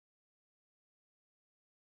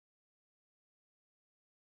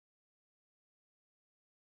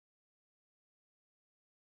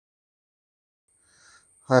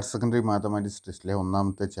Higher secondary mathematics ടെസ്റ്റിലെ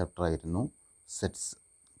ഒന്നാമത്തെ ചാപ്റ്ററായിരുന്നു sets.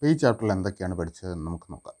 അപ്പോൾ ഈ ചാപ്റ്ററിൽ എന്തൊക്കെയാണ് പഠിച്ചതെന്ന് നമുക്ക്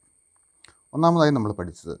നോക്കാം. ഒന്നാമതായി നമ്മൾ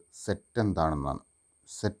പഠിച്ചത് സെറ്റ് എന്താണെന്നാണ്.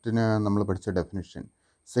 സെറ്റിന് നമ്മൾ പഠിച്ച definition,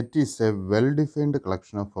 set is A well defined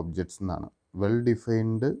collection of objects എന്നാണ്. Well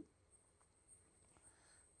defined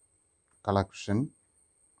collection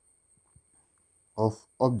of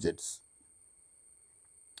objects.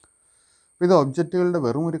 അപ്പോൾ ഇത് ഒബ്ജക്റ്റുകളുടെ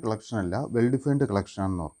വെറും ഒരു കളക്ഷൻ അല്ല, വെൽ ഡിഫൈൻഡ് കളക്ഷൻ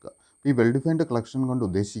ആണെന്ന് ഓർക്കുക. ഈ വെൽ ഡിഫൈൻഡ് കളക്ഷൻ കൊണ്ട്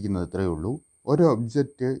ഉദ്ദേശിക്കുന്നത് ഇത്രയേ ഉള്ളൂ, ഒരു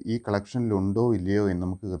ഒബ്ജക്റ്റ് ഈ കളക്ഷനിലുണ്ടോ ഇല്ലയോ എന്ന്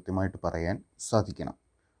നമുക്ക് കൃത്യമായിട്ട് പറയാൻ സാധിക്കണം.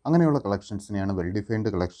 അങ്ങനെയുള്ള കളക്ഷൻസിനെയാണ് വെൽ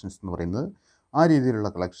ഡിഫൈൻഡ് കളക്ഷൻസ് എന്ന് പറയുന്നത്. ആ രീതിയിലുള്ള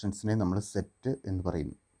കളക്ഷൻസിനെ നമ്മൾ സെറ്റ് എന്ന്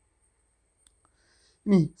പറയുന്നു.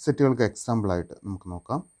 ഇനി സെറ്റുകൾക്ക് എക്സാമ്പിളായിട്ട് നമുക്ക്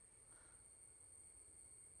നോക്കാം.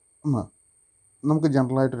 നമുക്ക്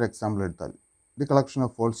ജനറലായിട്ടൊരു എക്സാമ്പിൾ എടുത്താൽ, the collection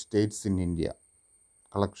of all States in India.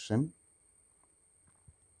 Collection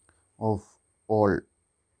of all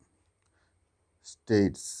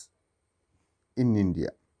States in India.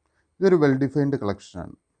 ഇതൊരു വെൽ ഡിഫൈൻഡ്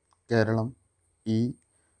കളക്ഷനാണ്. കേരളം ഈ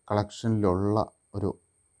കളക്ഷനിലുള്ള ഒരു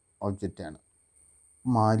ഒബ്ജക്റ്റാണ്.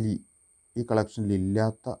 മാലി ഈ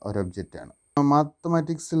കളക്ഷനിലില്ലാത്ത ഒരു ഒബ്ജക്റ്റാണ്.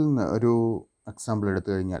 മാത്തമാറ്റിക്സിൽ നിന്ന് ഒരു എക്സാമ്പിൾ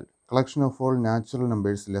എടുത്തു കഴിഞ്ഞാൽ, collection of all natural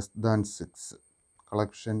numbers less than 6.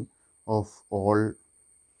 Collection of all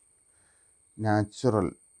natural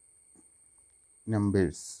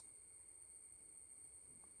numbers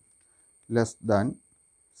less than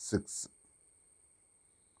 6.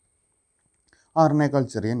 6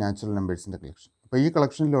 ചെറിയ നാച്ചുറൽ നമ്പേഴ്സിൻ്റെ കളക്ഷൻ. അപ്പോൾ ഈ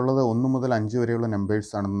കളക്ഷനിലുള്ളത് 1 മുതൽ 5 വരെയുള്ള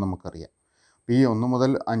നമ്പേഴ്സ് ആണെന്ന് നമുക്കറിയാം. അപ്പോൾ ഈ 1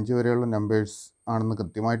 മുതൽ 5 വരെയുള്ള നമ്പേഴ്സ് ആണെന്ന്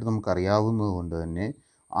കൃത്യമായിട്ട് നമുക്കറിയാവുന്നത് കൊണ്ട് തന്നെ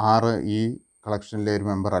 6 ഈ കളക്ഷനിലെ ഒരു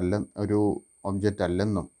മെമ്പർ അല്ല, ഒരു ഒബ്ജക്റ്റ്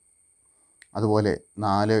അല്ലെന്നും, അതുപോലെ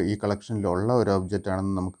 4 ഈ കളക്ഷനിലുള്ള ഒരു ഒബ്ജക്റ്റ്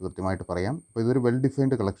ആണെന്ന് നമുക്ക് കൃത്യമായിട്ട് പറയാം. അപ്പോൾ ഇതൊരു വെൽ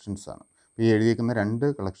ഡിഫൈൻഡ് കളക്ഷൻസ് ആണ്. ഈ എഴുതിയിരിക്കുന്ന 2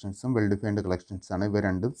 കളക്ഷൻസും വെൽ ഡിഫൈൻഡ് കളക്ഷൻസ് ആണ്. ഇവ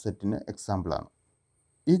രണ്ടും സെറ്റിന് എക്സാമ്പിളാണ്.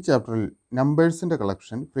 ഈ ചാപ്റ്ററിൽ നമ്പേഴ്സിൻ്റെ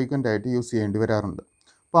കളക്ഷൻ ഫ്രീക്വൻ്റ് ആയിട്ട് യൂസ് ചെയ്യേണ്ടി വരാറുണ്ട്.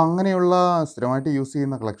 അപ്പോൾ അങ്ങനെയുള്ള സ്ഥിരമായിട്ട് യൂസ്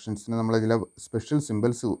ചെയ്യുന്ന കളക്ഷൻസിന് നമ്മൾ ചില സ്പെഷ്യൽ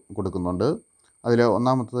സിമ്പിൾസ് കൊടുക്കുന്നുണ്ട്. അതിൽ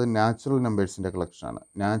ഒന്നാമത്തത് നാച്ചുറൽ നമ്പേഴ്സിൻ്റെ കളക്ഷനാണ്.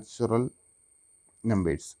 Natural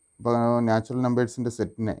numbers. അപ്പോൾ നാച്ചുറൽ നമ്പേഴ്സിൻ്റെ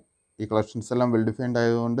സെറ്റിനെ, ഈ കളക്ഷൻസ് എല്ലാം വെൽ ഡിഫൈൻഡ്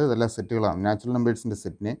ആയതുകൊണ്ട് ഇതെല്ലാം സെറ്റുകളാണ്. നാച്ചുറൽ നമ്പേഴ്സിൻ്റെ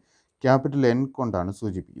സെറ്റിനെ ക്യാപിറ്റൽ N കൊണ്ടാണ്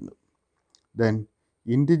സൂചിപ്പിക്കുന്നത്. Then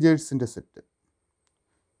ഇൻറ്റിജേഴ്സിൻ്റെ set.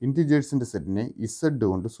 ഇൻറ്റിജേഴ്സിൻ്റെ സെറ്റിനെ Z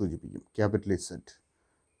കൊണ്ട് സൂചിപ്പിക്കും, capital Z.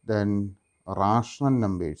 Then rational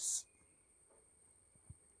numbers.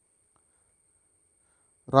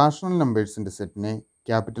 Rational നമ്പേഴ്സിൻ്റെ സെറ്റിനെ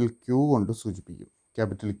ക്യാപിറ്റൽ Q കൊണ്ട് സൂചിപ്പിക്കും,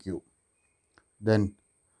 capital Q. Then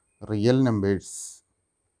real numbers.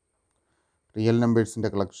 Real നമ്പേഴ്സിൻ്റെ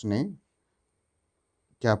കളക്ഷനെ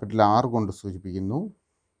capital R കൊണ്ട് സൂചിപ്പിക്കുന്നു.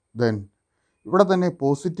 ദെൻ ഇവിടെ തന്നെ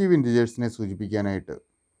പോസിറ്റീവ് ഇൻറ്റിജേഴ്സിനെ സൂചിപ്പിക്കാനായിട്ട്,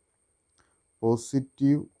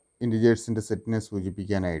 പോസിറ്റീവ് ഇൻറ്റിജേഴ്സിൻ്റെ സെറ്റിനെ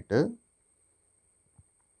സൂചിപ്പിക്കാനായിട്ട്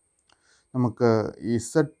നമുക്ക്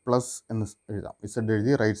Z+ എന്ന് എഴുതാം. Z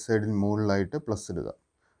എഴുതി റൈറ്റ് സൈഡിൽ മുകളിലായിട്ട് പ്ലസ് ഇടുക.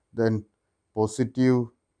 ദെൻ പോസിറ്റീവ്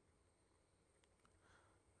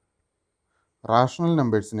റാഷണൽ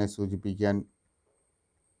നമ്പേഴ്സിനെ സൂചിപ്പിക്കാൻ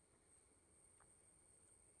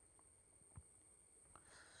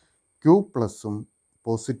Q+ഉം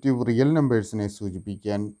പോസിറ്റീവ് റിയൽ നമ്പേഴ്സിനെ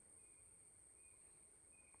സൂചിപ്പിക്കാൻ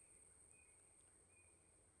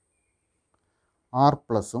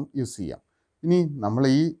R+ഉം യൂസ് ചെയ്യാം. ഇനി നമ്മൾ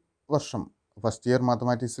ഈ വർഷം ഫസ്റ്റ് ഇയർ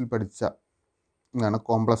മാത്തമാറ്റിക്സിൽ പഠിച്ച ഇതാണ്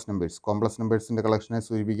കോംപ്ലക്സ് നമ്പേഴ്സ്. കോംപ്ലക്സ് നമ്പേഴ്സിൻ്റെ കളക്ഷനെ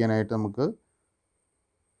സൂചിപ്പിക്കാനായിട്ട് നമുക്ക്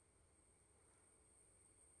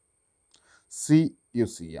C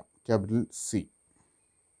യൂസ് ചെയ്യാം, ക്യാപിറ്റൽ C.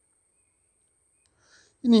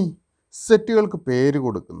 ഇനി സെറ്റുകൾക്ക് പേര്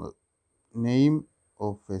കൊടുക്കുന്നത്, നെയിം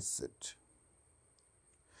ഓഫ് എ സെറ്റ്.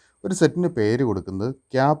 ഒരു സെറ്റിൻ്റെ പേര് കൊടുക്കുന്നത്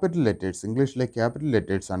ക്യാപിറ്റൽ ലെറ്റേഴ്സ്, ഇംഗ്ലീഷിലെ ക്യാപിറ്റൽ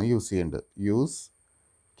ലെറ്റേഴ്സ് ആണ് യൂസ് ചെയ്യേണ്ടത്. Use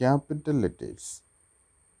capital letters.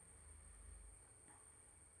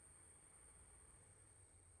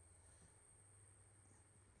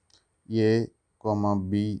 A,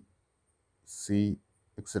 B, C,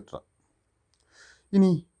 etc. ഇനി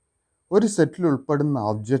ഒരു സെറ്റിൽ ഉൾപ്പെടുന്ന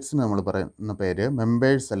ഒബ്ജക്ട്സിന് നമ്മൾ പറയുന്ന പേര്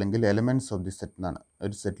മെമ്പേഴ്സ് അല്ലെങ്കിൽ എലമെൻറ്റ്സ് ഓഫ് ദി സെറ്റ് എന്നാണ്.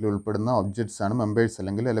 ഒരു സെറ്റിൽ ഉൾപ്പെടുന്ന ഒബ്ജക്ട്സ് ആണ് മെമ്പേഴ്സ്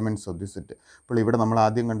അല്ലെങ്കിൽ എലമെൻറ്റ്സ് ഓഫ് ദി സെറ്റ്. അപ്പോൾ ഇവിടെ നമ്മൾ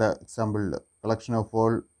ആദ്യം കണ്ട എക്സാമ്പിളിൽ collection of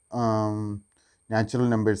all natural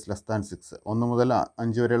numbers less than 6. 1 മുതൽ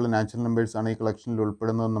 5 വരെയുള്ള നാച്ചുറൽ നമ്പേഴ്സ് ആണ് ഈ കളക്ഷനിൽ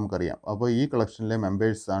ഉൾപ്പെടുന്നതെന്ന് നമുക്കറിയാം. അപ്പോൾ ഈ കളക്ഷനിലെ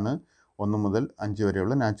മെമ്പേഴ്സ് ആണ് 1 മുതൽ 5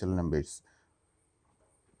 വരെയുള്ള നാച്ചുറൽ നമ്പേഴ്സ്.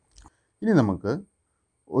 ഇനി നമുക്ക്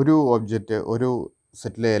ഒരു ഒബ്ജക്റ്റ് ഒരു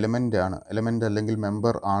സെറ്റിലെ എലമെൻ്റ് അല്ലെങ്കിൽ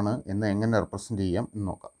മെമ്പർ ആണ് എന്ന് എങ്ങനെ റെപ്രസെൻ്റ് ചെയ്യാം എന്ന്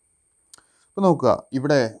നോക്കാം. അപ്പോൾ നോക്കുക,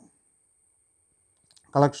 ഇവിടെ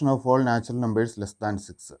collection of all natural numbers less than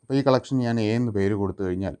 6. അപ്പോൾ ഈ കളക്ഷൻ ഞാൻ A എന്ന് പേര് കൊടുത്തു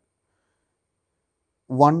കഴിഞ്ഞാൽ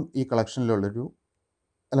 1 ഈ കളക്ഷനിലുള്ളൊരു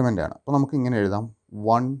എലമെൻ്റാണ്. അപ്പോൾ നമുക്ക് ഇങ്ങനെ എഴുതാം,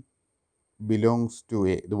 1 ബിലോങ്സ് ടു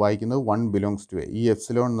എ, ഇത് വായിക്കുന്നത് 1 ബിലോങ്സ് ടു എ. ഈ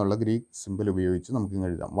എപ്സിലോൺ എന്നുള്ള ഗ്രീക്ക് സിമ്പിൾ ഉപയോഗിച്ച് നമുക്ക്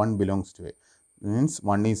ഇങ്ങനെ എഴുതാം 1 belongs to A, means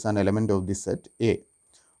 1 is an element of the set A.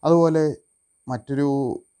 അതുപോലെ മറ്റൊരു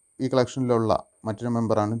ഈ കളക്ഷനിലുള്ള മറ്റൊരു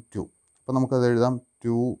മെമ്പറാണ് 2. അപ്പോൾ നമുക്കത് എഴുതാം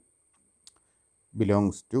 2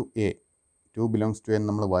 belongs to A. 2 belongs to A എന്ന്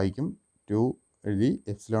നമ്മൾ വായിക്കും. 2 എഴുതി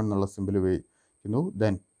എപ്സിലോൺ എന്നുള്ള സിമ്പിൾ ഉപയോഗിക്കുന്നു,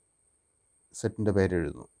 ദെൻ സെറ്റിൻ്റെ പേര്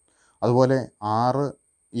എഴുതുന്നു. അതുപോലെ 6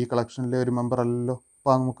 ഈ കളക്ഷനിലെ ഒരു മെമ്പർ അല്ലല്ലോ,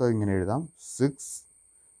 അപ്പോൾ നമുക്ക് ഇങ്ങനെ എഴുതാം 6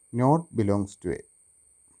 not belongs to A.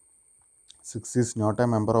 6 is not A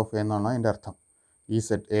member of A എന്നാണ് അതിൻ്റെ അർത്ഥം. ഈ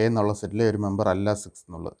സെറ്റ് എ എന്നുള്ള സെറ്റിലെ ഒരു മെമ്പർ അല്ല 6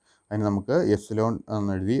 എന്നുള്ളത്. അതിന് നമുക്ക് എപ്സിലോൺ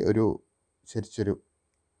എന്ന് എഴുതി ഒരു ശരിച്ചൊരു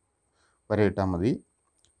വര ഇട്ടാൽ മതി.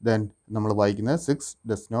 ദെൻ നമ്മൾ വായിക്കുന്നത് 6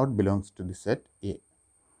 does not belongs to the set A.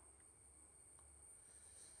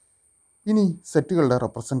 ഇനി സെറ്റുകളുടെ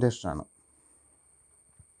റെപ്രസെൻറ്റേഷനാണ്.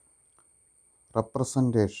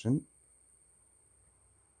 Representation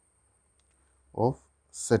of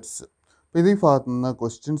sets. അപ്പോൾ ഇത് ഈ ഭാഗത്തു നിന്ന്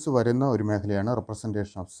ക്വസ്റ്റ്യൻസ് വരുന്ന ഒരു മേഖലയാണ്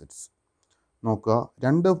റെപ്രസെൻറ്റേഷൻ ഓഫ് സെറ്റ്സ്. നോക്കുക,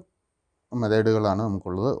 2 മെത്തേഡുകളാണ്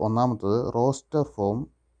നമുക്കുള്ളത്. ഒന്നാമത്തത് റോസ്റ്റർ ഫോം,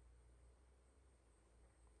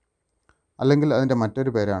 അല്ലെങ്കിൽ അതിൻ്റെ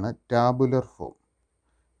മറ്റൊരു പേരാണ് ടാബുലർ ഫോം.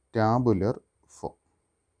 Tabular form.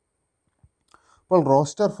 അപ്പോൾ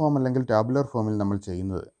റോസ്റ്റർ ഫോം അല്ലെങ്കിൽ ടാബുലർ ഫോമിൽ നമ്മൾ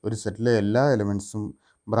ചെയ്യുന്നത് ഒരു സെറ്റിലെ എല്ലാ എലമെൻറ്റ്സും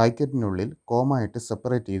ബ്രാക്കറ്റിനുള്ളിൽ കോമായിട്ട്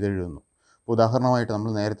സെപ്പറേറ്റ് ചെയ്ത് എഴുതുന്നു. ഉദാഹരണമായിട്ട്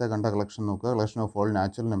നമ്മൾ നേരത്തെ കണ്ട കളക്ഷൻ നോക്കുക, collection of all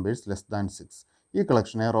natural numbers less than 6. ഈ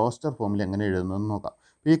കളക്ഷനെ റോസ്റ്റർ ഫോമിൽ എങ്ങനെ എഴുതുന്നതെന്ന് നോക്കാം.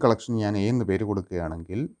 ഈ കളക്ഷൻ ഞാൻ എ എന്ന് പേര്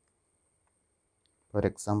കൊടുക്കുകയാണെങ്കിൽ ഒരു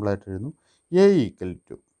എക്സാമ്പിളായിട്ട് എഴുതുന്നു എ ഈക്വൽ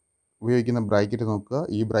ടു, ഉപയോഗിക്കുന്ന ബ്രാക്കറ്റ് നോക്കുക,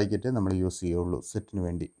 ഈ ബ്രാക്കറ്റ് നമ്മൾ യൂസ് ചെയ്യുള്ളൂ സെറ്റിന്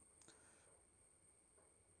വേണ്ടി.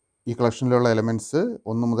 ഈ കളക്ഷനിലുള്ള എലമെൻറ്റ്സ്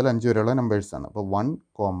 1 മുതൽ 5 വരെയുള്ള നമ്പേഴ്സാണ്. അപ്പോൾ 1,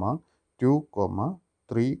 2,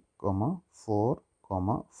 3, 4,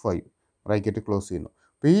 5 ബ്രാക്കറ്റ് ക്ലോസ് ചെയ്യുന്നു.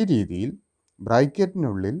 അപ്പോൾ ഈ രീതിയിൽ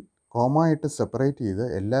ബ്രാക്കറ്റിനുള്ളിൽ കോമായിട്ട് സെപ്പറേറ്റ് ചെയ്ത്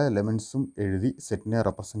എല്ലാ എലമെൻറ്റ്സും എഴുതി സെറ്റിനെ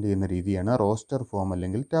റെപ്രസെൻ്റ് ചെയ്യുന്ന രീതിയാണ് റോസ്റ്റർ ഫോം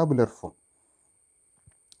അല്ലെങ്കിൽ ടാബുലർ ഫോം.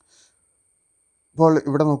 അപ്പോൾ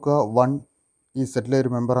ഇവിടെ നോക്കുക, 1 ഈ സെറ്റിലെ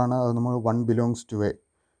ഒരു മെമ്പറാണ്, അത് നമ്മൾ 1 ബിലോങ്സ് ടു എ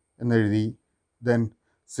എന്നെഴുതി. ദെൻ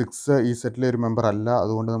 6 ഈ സെറ്റിലെ ഒരു മെമ്പർ അല്ല,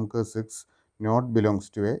 അതുകൊണ്ട് നമുക്ക് 6 നോട്ട്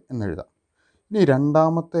ബിലോങ്സ് ടു എ എന്നെഴുതാം. ഇനി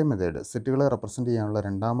രണ്ടാമത്തെ മെത്തേഡ്, സെറ്റുകളെ റെപ്രസെൻ്റ് ചെയ്യാനുള്ള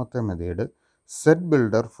രണ്ടാമത്തെ മെത്തേഡ് സെറ്റ്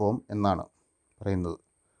ബിൽഡർ ഫോം എന്നാണ് പറയുന്നത്.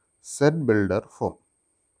 Set builder form.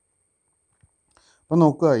 അപ്പോൾ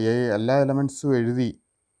നോക്കുക, എല്ലാ എലമെൻറ്റ്സും എഴുതി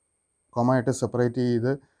കോമായിട്ട് സെപ്പറേറ്റ്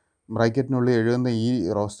ചെയ്ത് ബ്രാക്കറ്റിനുള്ളിൽ എഴുതുന്ന ഈ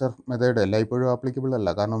റോസ്റ്റർ മെത്തേഡ് എല്ലായ്പ്പോഴും ആപ്ലിക്കബിൾ അല്ല.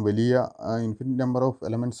 കാരണം വലിയ ഇൻഫിനിറ്റ് നമ്പർ ഓഫ്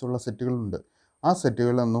എലമെൻറ്റ്സ് ഉള്ള സെറ്റുകളുണ്ട്. ആ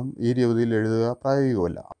സെറ്റുകളൊന്നും ഈ രീതിയിൽ എഴുതുക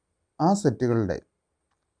പ്രായോഗികമല്ല. ആ സെറ്റുകളുടെ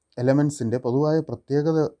എലമെൻറ്റ്സിൻ്റെ പൊതുവായ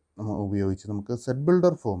പ്രത്യേകത ഉപയോഗിച്ച് നമുക്ക് സെറ്റ്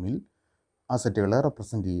ബിൽഡർ ഫോമിൽ ആ സെറ്റുകളെ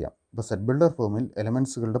റെപ്രസെൻ്റ് ചെയ്യാം. ഇപ്പോൾ സെറ്റ് ബിൽഡർ ഫോമിൽ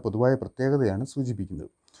എലമെൻറ്റ്സുകളുടെ പൊതുവായ പ്രത്യേകതയാണ് സൂചിപ്പിക്കുന്നത്.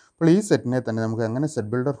 അപ്പോൾ ഈ സെറ്റിനെ തന്നെ നമുക്ക് എങ്ങനെ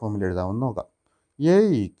സെറ്റ് ബിൽഡർ ഫോമിൽ എഴുതാമെന്ന് നോക്കാം. എ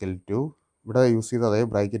ഈക്വൽ ടു, ഇവിടെ യൂസ് ചെയ്ത അതേ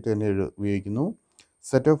ബ്രാക്കറ്റ് തന്നെ ഉപയോഗിക്കുന്നു,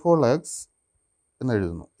 സെറ്റ് ഓഫ് ഓൾ എക്സ് എന്ന്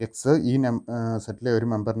എഴുതുന്നു. എക്സ് ഈ സെറ്റിലെ ഒരു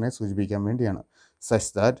മെമ്പറിനെ സൂചിപ്പിക്കാൻ വേണ്ടിയാണ്.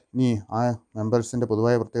 സച്ച് ദാറ്റ്, ഇനി ആ മെമ്പേഴ്സിൻ്റെ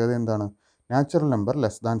പൊതുവായ പ്രത്യേകത എന്താണ്? നാച്ചുറൽ നമ്പർ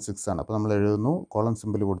ലെസ് ദാൻ 6 ആണ്. അപ്പോൾ നമ്മൾ എഴുതുന്നു കോളം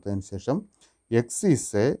സിമ്പിൾ കൊടുത്തതിന് ശേഷം X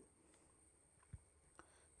is A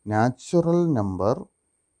natural number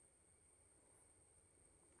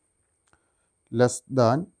less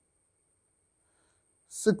than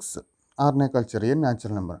 6, 6നേക്കാൾ ചെറിയ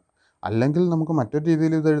നാച്ചുറൽ നമ്പർ. അല്ലെങ്കിൽ നമുക്ക് മറ്റൊരു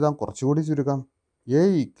രീതിയിൽ ഇത് എഴുതാം, കുറച്ചുകൂടി ചുരുക്കാം. A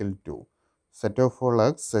equal to set of all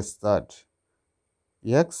X such that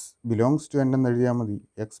X belongs to N എന്ന് എഴുതിയാൽ മതി.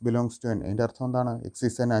 എക്സ് ബിലോങ്സ് ടു എൻ, അതിൻ്റെ അർത്ഥം എന്താണ്? X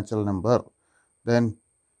is A natural number, then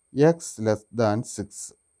X less than 6,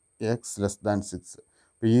 X less than 6.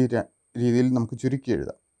 അപ്പോൾ ഈ രീതിയിൽ നമുക്ക് ചുരുക്കി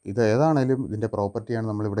എഴുതാം. ഇത് ഏതാണേലും ഇതിൻ്റെ പ്രോപ്പർട്ടിയാണ്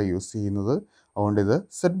നമ്മളിവിടെ യൂസ് ചെയ്യുന്നത്. അതുകൊണ്ട് ഇത്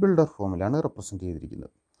സെറ്റ് ബിൽഡർ ഫോമിലാണ് റെപ്രസെൻ്റ്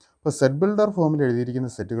ചെയ്തിരിക്കുന്നത്. അപ്പോൾ സെറ്റ് ബിൽഡർ ഫോമിൽ എഴുതിയിരിക്കുന്ന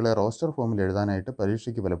സെറ്റുകളെ റോസ്റ്റർ ഫോമിൽ എഴുതാനായിട്ട്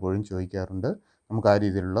പരീക്ഷയ്ക്ക് പലപ്പോഴും ചോദിക്കാറുണ്ട്. നമുക്ക് ആ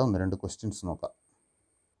രീതിയിലുള്ള 1-2 ക്വസ്റ്റ്യൻസ് നോക്കാം.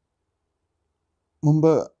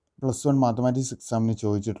 മുമ്പ് +1 മാത്തമാറ്റിക്സ് എക്സാമിന്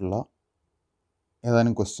ചോദിച്ചിട്ടുള്ള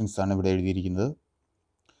ഏതാനും ക്വസ്റ്റ്യൻസാണ് ഇവിടെ എഴുതിയിരിക്കുന്നത്.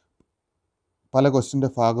 പല ക്വസ്റ്റ്യൻ്റെ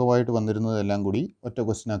ഭാഗമായിട്ട് വന്നിരുന്നതെല്ലാം കൂടി ഒറ്റ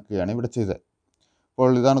ക്വസ്റ്റ്യൻ ആക്കുകയാണ് ഇവിടെ ചെയ്തത്.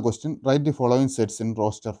 അപ്പോൾ ഇതാണ് question. Right the following sets in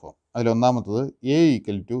roster form. അതിലൊന്നാമത്തത് A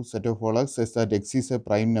equal to set of all X such that X is A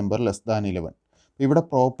prime number less than 11. ഇവിടെ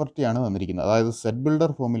പ്രോപ്പർട്ടിയാണ് തന്നിരിക്കുന്നത്. അതായത് സെറ്റ്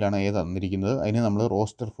ബിൽഡർ ഫോമിലാണ് തന്നിരിക്കുന്നത്, അതിനെ നമ്മൾ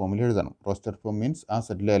റോസ്റ്റർ ഫോമിൽ എഴുതണം. റോസ്റ്റർ ഫോം മീൻസ് ആ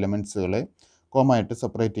സെറ്റിലെ എലമെൻറ്റ്സുകളെ കോമായിട്ട്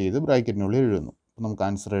സെപ്പറേറ്റ് ചെയ്ത് ബ്രാക്കറ്റിനുള്ളിൽ എഴുതുന്നു. അപ്പോൾ നമുക്ക്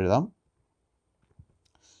ആൻസർ എഴുതാം.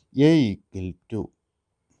 A equal to,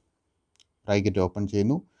 bracket open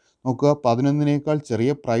ചെയ്യുന്നു. നോക്കുക, 11നേക്കാൾ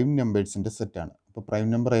ചെറിയ പ്രൈം നമ്പേഴ്സിൻ്റെ സെറ്റാണ്. അപ്പോൾ പ്രൈം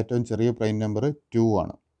നമ്പർ, ഏറ്റവും ചെറിയ പ്രൈം നമ്പർ 2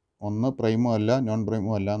 ആണ്. 1 പ്രൈമോ അല്ല നോൺ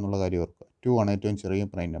പ്രൈമോ അല്ല എന്നുള്ള കാര്യം ഓർക്കുക. 2 ആണ് ഏറ്റവും ചെറിയ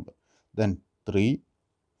പ്രൈം നമ്പർ. Then 3,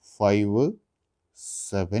 5,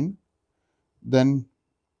 7, then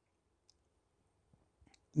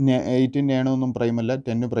 8 9 പ്രൈമല്ല,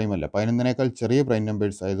 10 പ്രൈമല്ല. 11നേക്കാൾ ചെറിയ പ്രൈം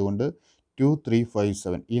നമ്പേഴ്സ് ആയതുകൊണ്ട് 2 3 5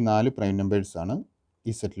 7 ഈ 4 പ്രൈം നമ്പേഴ്സാണ്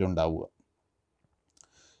ഈ സെറ്റിലുണ്ടാവുക.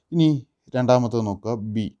 ഇനി രണ്ടാമത്തത് നോക്കുക,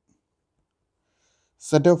 B.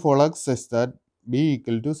 Set of all X such that be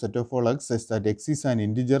equal to set of all X such that X is an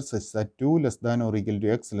integer such that 2 less than or equal to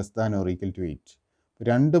X less than or equal to 8.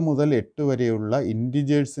 2 മുതൽ 8 വരെയുള്ള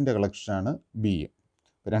ഇൻറ്റിജേഴ്സിൻ്റെ കളക്ഷനാണ് B.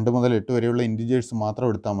 2 മുതൽ 8 വരെയുള്ള integers മാത്രം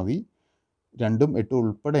എടുത്താൽ മതി. 2ഉം 8ഉം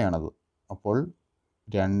ഉൾപ്പെടെയാണത്. അപ്പോൾ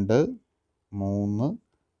 2 3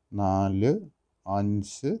 4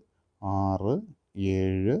 5 6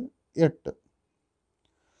 7 8.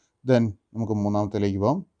 Then നമുക്ക് മൂന്നാമത്തേലേക്ക്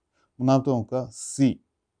പോകാം. മൂന്നാമത്തെ നോക്കുക, C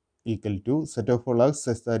equal to set of all X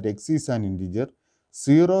such that X is an integer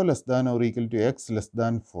 0 less than or equal to X less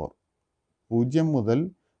than 4. 0 മുതൽ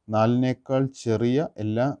 4നേക്കാൾ ചെറിയ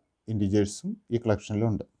എല്ലാ ഇൻറ്റിജേഴ്സും ഈ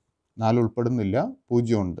കളക്ഷനിലുണ്ട്. 4 ഉൾപ്പെടുന്നില്ല,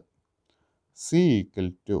 0 ഉണ്ട്. C equal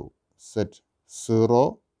to set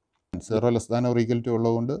 0 less than or equal to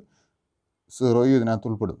ഉള്ളതുകൊണ്ട് 0 ഇതിനകത്ത്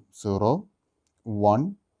ഉൾപ്പെടും. 0 1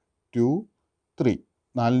 2 3.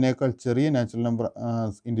 4നേക്കാൾ ചെറിയ നാച്ചുറൽ നമ്പർ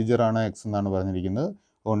ഇൻറ്റിജറാണ് എക്സ് എന്നാണ് പറഞ്ഞിരിക്കുന്നത്,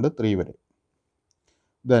 അതുകൊണ്ട് 3 വരെ.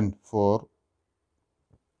 ദെൻ 4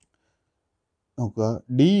 നോക്കുക,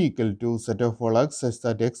 D equal to set of all X such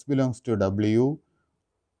that X belongs to W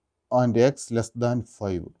and X less than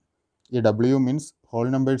 5. ഈ ഡബ്ല്യു മീൻസ് ഹോൾ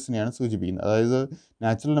നമ്പേഴ്സിനെയാണ് സൂചിപ്പിക്കുന്നത്. അതായത്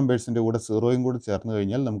നാച്ചുറൽ നമ്പേഴ്സിൻ്റെ കൂടെ 0യും കൂടെ ചേർന്ന്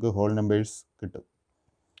കഴിഞ്ഞാൽ നമുക്ക് ഹോൾ നമ്പേഴ്സ് കിട്ടും.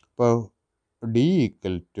 അപ്പോൾ D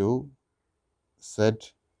equal to set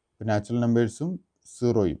natural നമ്പേഴ്സും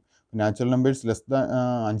 0യും. Natural numbers less than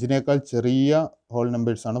 5നേക്കാൾ ചെറിയ ഹോൾ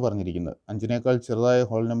നമ്പേഴ്സാണ് പറഞ്ഞിരിക്കുന്നത്. 5നേക്കാൾ ചെറുതായ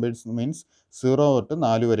ഹോൾ നമ്പേഴ്സ് മീൻസ് 0 തൊട്ട്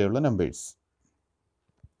 4 വരെയുള്ള നമ്പേഴ്സ്.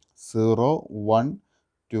 0 1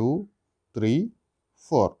 2 3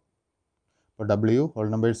 4. അപ്പോൾ ഡബ്ല്യു ഹോൾ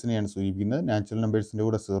നമ്പേഴ്സിനെയാണ് സൂചിപ്പിക്കുന്നത്. നാച്ചുറൽ നമ്പേഴ്സിൻ്റെ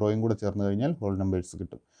കൂടെ 0യും കൂടെ ചേർന്ന് കഴിഞ്ഞാൽ ഹോൾ നമ്പേഴ്സ്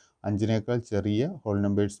കിട്ടും. 5നേക്കാൾ ചെറിയ ഹോൾ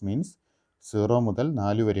നമ്പേഴ്സ് മീൻസ് 0 മുതൽ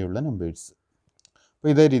 4 വരെയുള്ള നമ്പേഴ്സ്.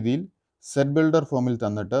 അപ്പോൾ ഇതേ രീതിയിൽ സെറ്റ് ബിൽഡർ ഫോമിൽ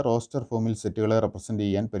തന്നിട്ട് റോസ്റ്റർ ഫോമിൽ സെറ്റുകളെ റെപ്രസെൻറ്റ്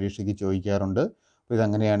ചെയ്യാൻ പരീക്ഷയ്ക്ക് ചോദിക്കാറുണ്ട്. അപ്പോൾ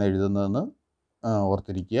ഇതെങ്ങനെയാണ് എഴുതുന്നതെന്ന്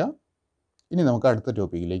ഓർത്തിരിക്കുക. ഇനി നമുക്ക് അടുത്ത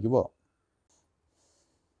ടോപ്പിക്കിലേക്ക് പോകാം.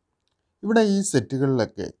 ഇവിടെ ഈ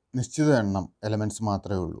സെറ്റുകളിലൊക്കെ നിശ്ചിത എണ്ണം എലമെൻറ്റ്സ്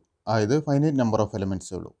മാത്രമേ ഉള്ളൂ. അതായത് ഫൈനൈറ്റ് നമ്പർ ഓഫ്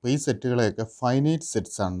എലമെൻറ്റ്സേ ഉള്ളൂ. അപ്പോൾ ഈ സെറ്റുകളെയൊക്കെ ഫൈനൈറ്റ്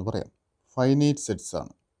സെറ്റ്സ് ആണെന്ന് പറയാം. ഫൈനൈറ്റ് സെറ്റ്സ്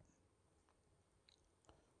ആണ്.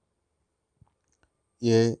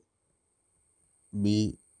 എ ബി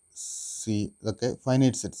സി ഇതൊക്കെ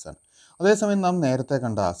ഫൈനൈറ്റ് സെറ്റ്സ് ആണ്. അതേസമയം നാം നേരത്തെ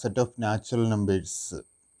കണ്ട set of natural numbers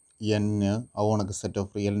N, അതുകൊണ്ടൊക്കെ set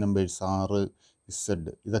of real numbers R, Z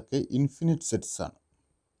ഇതൊക്കെ ഇൻഫിനിറ്റ് സെറ്റ്സ് ആണ്.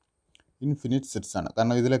 ഇൻഫിനിറ്റ് സെറ്റ്സ് ആണ്,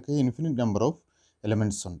 കാരണം ഇതിലൊക്കെ ഇൻഫിനിറ്റ് നമ്പർ ഓഫ്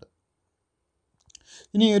എലമെൻറ്റ്സ് ഉണ്ട്.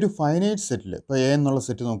 ഇനി ഒരു ഫൈനൈറ്റ് സെറ്റിൽ ഇപ്പോൾ എ എന്നുള്ള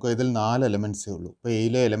സെറ്റ് നോക്കുക, ഇതിൽ 4 എലമെൻറ്റ്സേ ഉള്ളൂ. ഇപ്പോൾ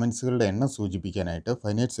എയിലെ എലമെൻറ്റ്സുകളുടെ എണ്ണം സൂചിപ്പിക്കാനായിട്ട്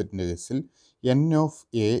ഫൈനൈറ്റ് സെറ്റിൻ്റെ കേസിൽ N of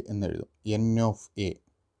A എന്നെഴുതും. N of A,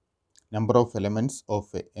 number of elements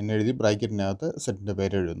of A എന്നെഴുതി ബ്രാക്കറ്റിനകത്ത് സെറ്റിൻ്റെ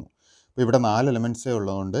പേര് എഴുതുന്നു. അപ്പോൾ ഇവിടെ 4 എലമെൻറ്റ്സേ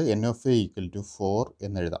ഉള്ളതുകൊണ്ട് N of A equal to 4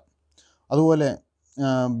 എന്നെഴുതാം. അതുപോലെ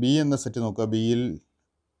ബി എന്ന സെറ്റ് നോക്കുക, ബിയിൽ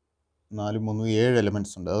 4 3 7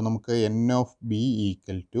 എലമെൻറ്റ്സ് ഉണ്ട്. അത് നമുക്ക് N of B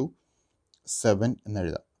equal to 7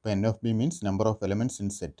 എന്നെഴുതാം. അപ്പോൾ N of B means number of elements in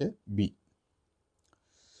set B.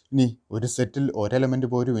 ഇനി ഒരു സെറ്റിൽ ഒരു എലമെൻറ്റ്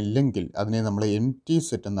പോലും ഇല്ലെങ്കിൽ അതിനെ നമ്മൾ എം ടി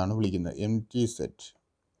സെറ്റ് എന്നാണ് വിളിക്കുന്നത്. M T set.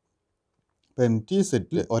 ഇപ്പോൾ എം ടി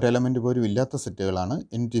സെറ്റിൽ ഒരു എലമെൻറ്റ് പോലും ഇല്ലാത്ത സെറ്റുകളാണ്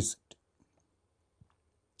M T set.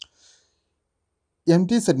 M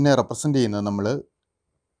T സെറ്റിനെ റെപ്രസെൻ്റ് ചെയ്യുന്നത് നമ്മൾ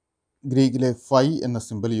ഗ്രീക്കിലെ ഫൈ എന്ന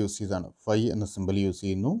സിമ്പിൾ യൂസ് ചെയ്താണ്. ഫൈ എന്ന സിമ്പിൾ യൂസ്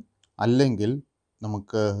ചെയ്യുന്നു. അല്ലെങ്കിൽ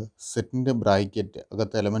നമുക്ക് സെറ്റിൻ്റെ ബ്രാക്കറ്റ്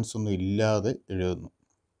അകത്ത് എലമെൻറ്റ്സ് ഒന്നും ഇല്ലാതെ എഴുതുന്നു.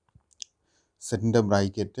 സെറ്റിൻ്റെ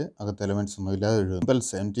ബ്രാക്കറ്റ് അകത്ത് എലമെൻറ്റ്സ് ഒന്നും ഇല്ലാതെ എഴുതുന്നു.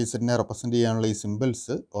 സിമ്പിൾസ്, എം ടി സെറ്റിനെ റെപ്രസെൻ്റ് ചെയ്യാനുള്ള ഈ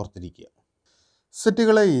സിമ്പിൾസ് ഓർത്തിരിക്കുക.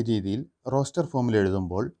 സെറ്റുകളെ ഈ രീതിയിൽ റോസ്റ്റർ ഫോമിൽ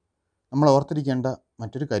എഴുതുമ്പോൾ നമ്മൾ ഓർത്തിരിക്കേണ്ട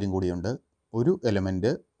മറ്റൊരു കാര്യം കൂടിയുണ്ട്. ഒരു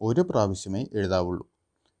എലമെൻറ്റ് ഒരു പ്രാവശ്യമേ എഴുതാവുള്ളൂ.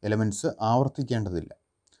 എലമെൻറ്റ്സ് ആവർത്തിക്കേണ്ടതില്ല.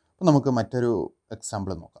 അപ്പോൾ നമുക്ക് മറ്റൊരു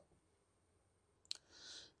എക്സാമ്പിൾ നോക്കാം.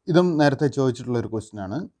 ഇതും നേരത്തെ ചോദിച്ചിട്ടുള്ളൊരു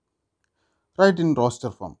ക്വസ്റ്റ്യനാണ്. Right in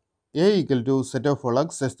roster form A equal to set of all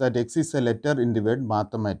X such that X is A letter in the word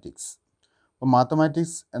mathematics. അപ്പോൾ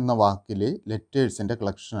മാത്തമാറ്റിക്സ് എന്ന വാക്കിലെ ലെറ്റേഴ്സിൻ്റെ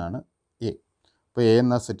കളക്ഷനാണ് എ. അപ്പോൾ എ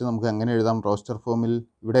എന്ന സെറ്റ് നമുക്ക് എങ്ങനെ എഴുതാം റോസ്റ്റർ ഫോമിൽ?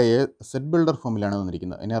 ഇവിടെ എ സെറ്റ് ബിൽഡർ ഫോമിലാണ്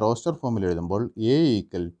വന്നിരിക്കുന്നത്. അതിനെ റോസ്റ്റർ ഫോമിൽ എഴുതുമ്പോൾ എ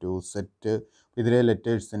ഈക്വൽ ടു സെറ്റ്, ഇതിലെ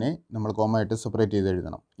ലെറ്റേഴ്സിനെ നമ്മൾ കോമ ആയിട്ട് സെപ്പറേറ്റ് ചെയ്ത്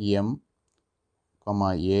എഴുതണം. M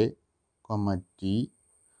comma A comma T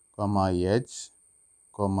comma H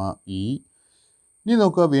comma E. ഇനി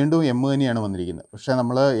നോക്കുക, വീണ്ടും എം തന്നെയാണ് വന്നിരിക്കുന്നത്. പക്ഷേ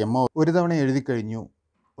നമ്മൾ എം ഒരു തവണ എഴുതി കഴിഞ്ഞു.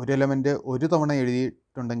 ഒരു എലമെൻറ്റ് ഒരു തവണ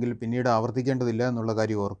എഴുതിയിട്ടുണ്ടെങ്കിൽ പിന്നീട് ആവർത്തിക്കേണ്ടതില്ല എന്നുള്ള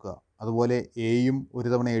കാര്യം ഓർക്കുക. അതുപോലെ എയും ഒരു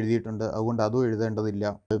തവണ എഴുതിയിട്ടുണ്ട്, അതുകൊണ്ട് അതും എഴുതേണ്ടതില്ല.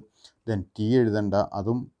 ദെൻ ടി എഴുതേണ്ട,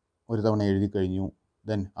 അതും ഒരു തവണ എഴുതി കഴിഞ്ഞു.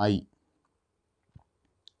 then I,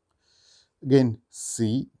 again C,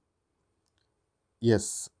 S.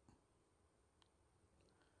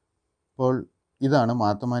 അപ്പോൾ ഇതാണ്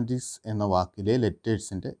മാത്തമാറ്റിക്സ് എന്ന വാക്കിലെ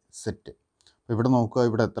ലെറ്റേഴ്സിൻ്റെ സെറ്റ്. അപ്പോൾ ഇവിടെ നോക്കുക,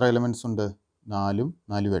 ഇവിടെ എത്ര എലമെൻറ്റ്സ് ഉണ്ട്? 4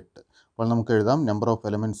 4 8. അപ്പോൾ നമുക്ക് എഴുതാം number of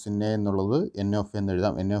elements in A എന്നുള്ളത് n of a എന്ന്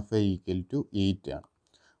എഴുതാം. n of a = 8 ആണ്.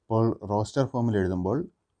 അപ്പോൾ റോസ്റ്റർ ഫോമിൽ എഴുതുമ്പോൾ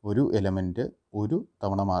ഒരു എലമെൻറ്റ് ഒരു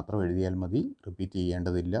തവണ മാത്രം എഴുതിയാൽ മതി, റിപ്പീറ്റ്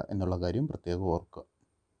ചെയ്യേണ്ടതില്ല എന്നുള്ള കാര്യം പ്രത്യേകം ഓർക്കുക.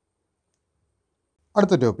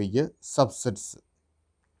 അടുത്ത ടോപ്പിക്ക് സബ്സെറ്റ്സ്.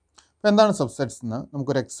 അപ്പോൾ എന്താണ് സബ്സെറ്റ്സ് എന്ന്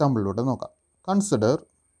നമുക്കൊരു എക്സാമ്പിളിലൂടെ നോക്കാം. Consider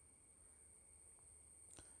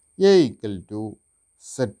A =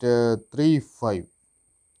 set 3 5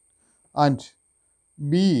 and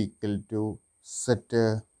B = set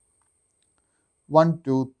 1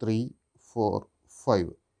 2 3 4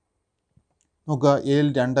 5. നോക്കുക, എയിൽ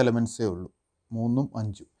 2 എലമെൻറ്റ്സേ ഉള്ളൂ, 3ഉം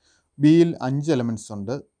 5ഉം. ബിയിൽ 5 എലമെൻറ്റ്സ്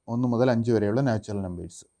ഉണ്ട്, 1 മുതൽ 5 വരെയുള്ള നാച്ചുറൽ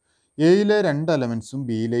നമ്പേഴ്സ്. എയിലെ 2 എലമെൻറ്റ്സും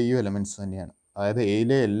ബിയിലെയും എലമെൻറ്റ്സ് തന്നെയാണ്. അതായത്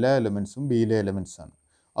എയിലെ എല്ലാ എലമെൻറ്റ്സും ബിയിലെ എലമെൻറ്റ്സ് ആണ്.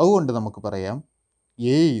 അതുകൊണ്ട് നമുക്ക് പറയാം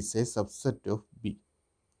A is a subset of B.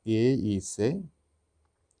 A is a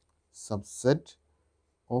subset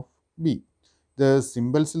of B. ഇത്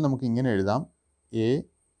സിമ്പിൾസിൽ നമുക്ക് ഇങ്ങനെ എഴുതാം, A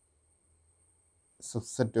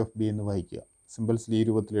subset of B എന്ന് വായിക്കുക. സിമ്പിൾസിൽ ഈ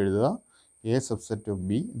രൂപത്തിൽ എഴുതുക, A subset of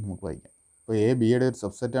B എന്ന് നമുക്ക് വായിക്കാം. അപ്പോൾ A ബിയുടെ ഒരു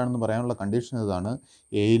സബ്സെറ്റ് ആണെന്ന് പറയാനുള്ള കണ്ടീഷൻ ഇതാണ്,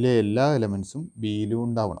 എയിലെ എല്ലാ എലമെൻറ്റ്സും ബിയിലും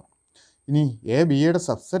ഉണ്ടാവണം. ഇനി A ബിയുടെ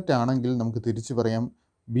സബ്സെറ്റ് ആണെങ്കിൽ നമുക്ക് തിരിച്ച് പറയാം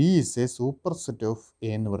B is a super set of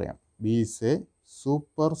A എന്ന് പറയാം. B is a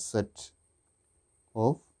super set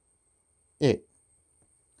of A.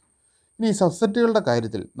 ഇനി സബ്സെറ്റുകളുടെ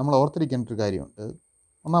കാര്യത്തിൽ നമ്മൾ ഓർത്തിരിക്കേണ്ട ഒരു കാര്യമുണ്ട്.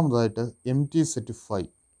 ഒന്നാമതായിട്ട് empty set 5.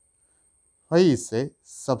 5 is a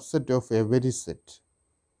subset of every set.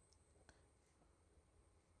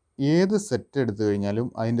 ഏത് സെറ്റ് എടുത്തു കഴിഞ്ഞാലും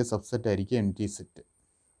അതിൻ്റെ സബ്സെറ്റ് ആയിരിക്കും empty set,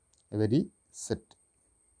 every set.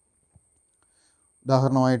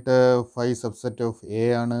 ഉദാഹരണമായിട്ട് 5 സബ്സെറ്റ് ഓഫ് A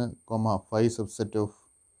ആണ്, 5 സബ്സെറ്റ് ഓഫ്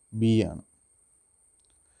B ആണ്.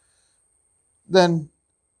 ദെൻ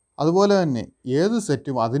അതുപോലെ തന്നെ ഏത്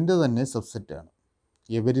സെറ്റും അതിൻ്റെ തന്നെ സബ്സെറ്റാണ്.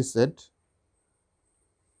 Every set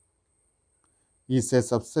is A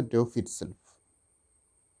subset of it self.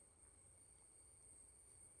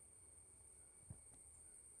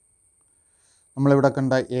 നമ്മളിവിടെ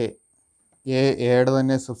കണ്ട എയുടെ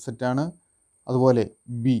തന്നെ സബ്സെറ്റാണ്. അതുപോലെ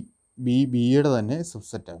ബിയുടെ തന്നെ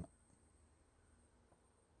സബ്സെറ്റാണ്.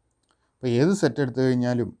 അപ്പോൾ ഏത് സെറ്റ് എടുത്തു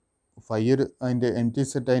കഴിഞ്ഞാലും 5 അതിൻ്റെ empty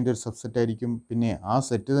സെറ്റ് അതിൻ്റെ ഒരു സബ്സെറ്റ് ആയിരിക്കും, പിന്നെ ആ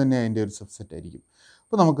സെറ്റ് തന്നെ അതിൻ്റെ ഒരു സബ്സെറ്റ് ആയിരിക്കും.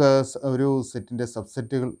 അപ്പോൾ നമുക്ക് ഒരു സെറ്റിൻ്റെ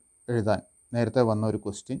സബ്സെറ്റുകൾ എഴുതാൻ നേരത്തെ വന്ന ഒരു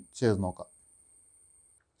ക്വസ്റ്റ്യൻ ചെയ്ത് നോക്കാം.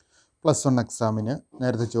 +1 എക്സാമിന്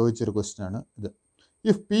നേരത്തെ ചോദിച്ചൊരു ക്വസ്റ്റ്യനാണ് ഇത്.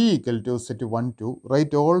 If P = set 1 2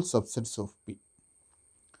 right all subsets of P.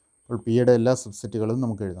 അപ്പോൾ പിയുടെ എല്ലാ സബ്സെറ്റുകളും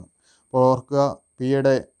നമുക്ക് എഴുതണം. അപ്പോൾ ഓർക്കുക,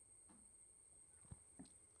 പിയുടെ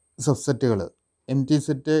സബ്സെറ്റുകൾ empty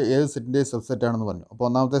സെറ്റ് ഏത് സെറ്റിൻ്റെ സബ്സെറ്റ് ആണെന്ന് പറഞ്ഞു. അപ്പോൾ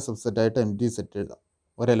ഒന്നാമത്തെ സബ്സെറ്റായിട്ട് empty സെറ്റ് എഴുതാം,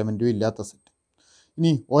 ഒരെലമെൻറ്റും ഇല്ലാത്ത സെറ്റ്.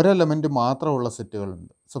 ഇനി ഒരെലമെൻറ്റ് മാത്രമുള്ള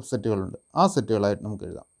സബ്സെറ്റുകളുണ്ട്, ആ സെറ്റുകളായിട്ട് നമുക്ക്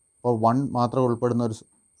എഴുതാം. അപ്പോൾ 1 മാത്രം ഉൾപ്പെടുന്ന ഒരു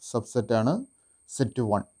സബ്സെറ്റാണ് സെറ്റ്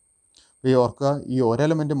 1. അപ്പോൾ ഈ ഓർക്കുക, ഈ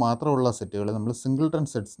ഒരെലമെൻറ്റ് മാത്രമുള്ള സെറ്റുകൾ നമ്മൾ സിംഗിൾട്ടൺ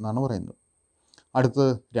സെറ്റ്സ് എന്നാണ് പറയുന്നത്. അടുത്ത്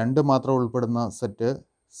 2 മാത്രം ഉൾപ്പെടുന്ന സെറ്റ്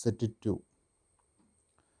 2.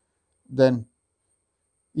 ദെൻ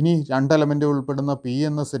ഇനി 2 എലമെൻറ്റ് ഉൾപ്പെടുന്ന P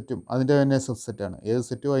എന്ന സെറ്റും അതിൻ്റെ തന്നെ സബ്സെറ്റാണ്. ഏത്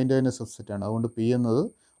സെറ്റും അതിൻ്റെ തന്നെ സബ്സെറ്റാണ്. അതുകൊണ്ട് P എന്നത്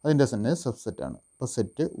അതിൻ്റെ തന്നെ സബ്സെറ്റാണ്. അപ്പോൾ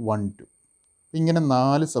സെറ്റ് 1 2. ഇങ്ങനെ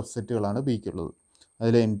 4 സബ്സെറ്റുകളാണ് Pക്കുള്ളത്.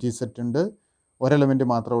 അതിൽ empty സെറ്റ് ഉണ്ട്, ഒരെലമെൻറ്റ്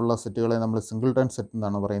മാത്രമുള്ള സെറ്റുകളെ നമ്മൾ സിംഗിൾട്ടൺ സെറ്റ്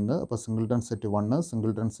എന്നാണ് പറയുന്നത്. അപ്പോൾ സിംഗിൾട്ടൺ സെറ്റ് 1,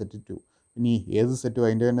 സിംഗിൾട്ടൺ സെറ്റ് 2. ഇനി ഏത് സെറ്റും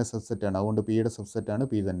അതിൻ്റെ തന്നെ സബ്സെറ്റാണ്. അതുകൊണ്ട് പിയുടെ സബ്സെറ്റാണ്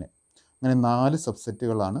P തന്നെ. അങ്ങനെ 4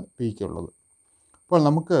 സബ്സെറ്റുകളാണ് Pക്കുള്ളത്. അപ്പോൾ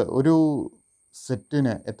നമുക്ക് ഒരു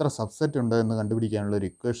സെറ്റിന് എത്ര സബ്സെറ്റ് ഉണ്ട് എന്ന് കണ്ടുപിടിക്കാനുള്ള ഒരു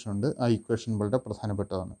ഇക്വേഷൻ ഉണ്ട്. ആ ഇക്വേഷൻ വളരെ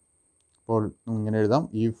പ്രധാനപ്പെട്ടതാണ്. അപ്പോൾ ഇങ്ങനെ എഴുതാം,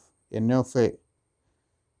 if n of a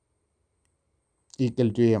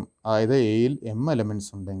 = m, അതായത് എയിൽ m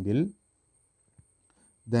എലമെൻറ്റ്സ് ഉണ്ടെങ്കിൽ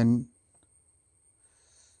then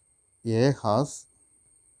A has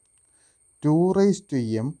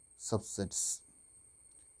 2m subsets.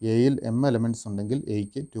 എയിൽ m എലമെൻറ്റ്സ് ഉണ്ടെങ്കിൽ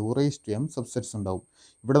എയ്ക്ക് 2m സബ്സെറ്റ്സ് ഉണ്ടാവും.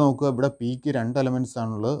 ഇവിടെ നോക്കുക, ഇവിടെ Pക്ക് 2 എലമെൻറ്റ്സ്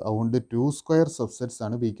ആണുള്ളത്. അതുകൊണ്ട് 2² സബ്സെറ്റ്സ്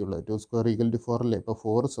ആണ് Pക്കുള്ളത്. 2² = 4 അല്ലേ. അപ്പോൾ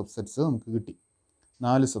 4 സബ്സെറ്റ്സ് നമുക്ക് കിട്ടി,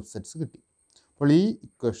 4 സബ്സെറ്റ്സ് കിട്ടി. അപ്പോൾ ഈ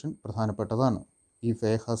ഇക്വേഷൻ പ്രധാനപ്പെട്ടതാണ്. If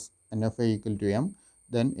A has n of a = m,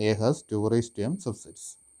 then A has 2m subsets.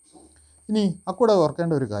 ഇനി അക്കൂടെ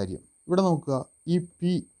ഓർക്കേണ്ട ഒരു കാര്യം, ഇവിടെ നോക്കുക, ഈ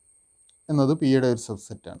P എന്നത് Pയുടെ ഒരു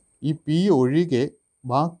സബ്സെറ്റാണ്. ഈ P ഒഴികെ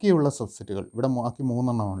ബാക്കിയുള്ള സബ്സെറ്റുകൾ, ഇവിടെ ബാക്കി 3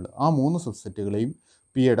 എണ്ണമുണ്ട്, ആ 3 സബ്സെറ്റുകളെയും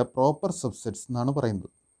Pയുടെ പ്രോപ്പർ സബ്സെറ്റ്സ് എന്നാണ് പറയുന്നത്.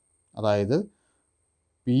 അതായത്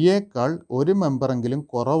Pയേക്കാൾ ഒരു മെമ്പറെങ്കിലും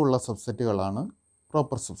കുറവുള്ള സബ്സെറ്റുകളാണ്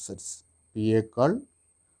പ്രോപ്പർ സബ്സെറ്റ്സ്. പിയേക്കാൾ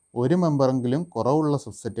ഒരു മെമ്പറെങ്കിലും കുറവുള്ള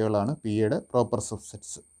സബ്സെറ്റുകളാണ് പിയുടെ പ്രോപ്പർ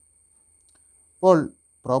സബ്സെറ്റ്സ്. അപ്പോൾ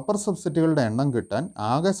പ്രോപ്പർ സബ്സെറ്റുകളുടെ എണ്ണം കിട്ടാൻ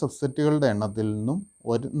ആകെ സബ്സെറ്റുകളുടെ എണ്ണത്തിൽ നിന്നും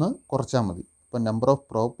ഒന്ന് കുറച്ചാൽ മതി. അപ്പോൾ number of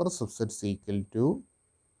proper subsets equal to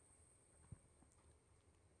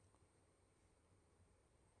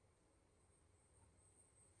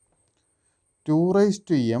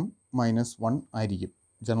 2m - 1 ആയിരിക്കും.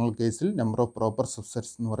 ജനറൽ കേസിൽ നമ്പർ ഓഫ് പ്രോപ്പർ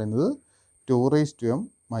സബ്സെറ്റ്സ് എന്ന് പറയുന്നത് 2m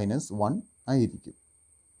 - 1 ആയിരിക്കും.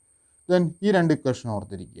 ദെൻ ഈ രണ്ട് ഇക്വേഷൻ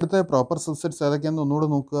ഓർത്തിരിക്കുക. അടുത്ത പ്രോപ്പർ സബ്സെറ്റ്സ് ഏതൊക്കെയാണെന്ന് ഒന്നുകൂടെ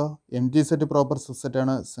നോക്കുക. NT set proper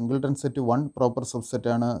സബ്സെറ്റാണ്, singleton set 1 proper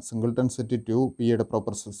സബ്സെറ്റാണ്, singleton set 2 പിയുടെ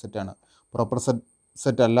പ്രോപ്പർ സബ്സെറ്റാണ്. പ്രോപ്പർ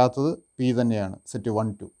സെറ്റ് അല്ലാത്തത് പി തന്നെയാണ്, സെറ്റ്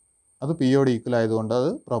 1 2. അത് പിയോട് ഈക്വൽ ആയതുകൊണ്ട് അത്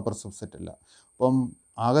പ്രോപ്പർ സബ്സെറ്റ് അല്ല. അപ്പം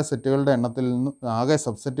ആകെ സെറ്റുകളുടെ എണ്ണത്തിൽ നിന്നും ആകെ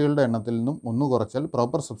സബ്സെറ്റുകളുടെ എണ്ണത്തിൽ നിന്നും ഒന്ന് കുറച്ചാൽ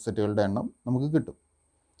പ്രോപ്പർ സബ്സെറ്റുകളുടെ എണ്ണം നമുക്ക് കിട്ടും.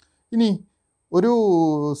 ഇനി ഒരു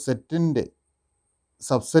സെറ്റിൻ്റെ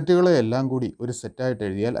സബ്സെറ്റുകളെ എല്ലാം കൂടി ഒരു സെറ്റായിട്ട്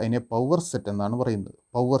എഴുതിയാൽ അതിനെ പവർ സെറ്റ് എന്നാണ് പറയുന്നത്.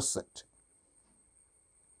 Power set.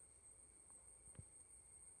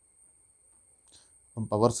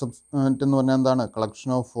 പവർ സെറ്റ് എന്ന് പറഞ്ഞാൽ എന്താണ്?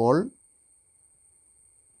 Collection of all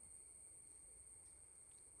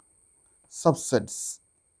subsets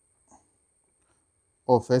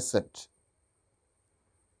of A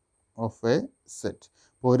set.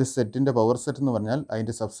 അപ്പോൾ ഒരു സെറ്റിൻ്റെ പവർ സെറ്റ് എന്ന് പറഞ്ഞാൽ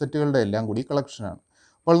അതിൻ്റെ സബ്സെറ്റുകളുടെ എല്ലാം കൂടി കളക്ഷനാണ്.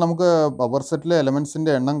 അപ്പോൾ നമുക്ക് പവർ സെറ്റിലെ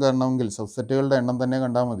എലമെൻസിൻ്റെ എണ്ണം കാണണമെങ്കിൽ സബ്സെറ്റുകളുടെ എണ്ണം തന്നെ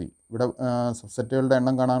കണ്ടാൽ മതി. ഇവിടെ സബ്സെറ്റുകളുടെ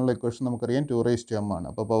എണ്ണം കാണാനുള്ള ഇക്വേഷൻ നമുക്കറിയാം 2m ആണ്.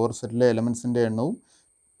 അപ്പോൾ പവർ സെറ്റിലെ എലമെൻസിൻ്റെ എണ്ണവും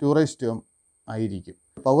 2m ആയിരിക്കും.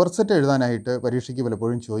 പവർ സെറ്റ് എഴുതാനായിട്ട് പരീക്ഷയ്ക്ക്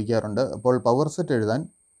പലപ്പോഴും ചോദിക്കാറുണ്ട്. അപ്പോൾ പവർ സെറ്റ് എഴുതാൻ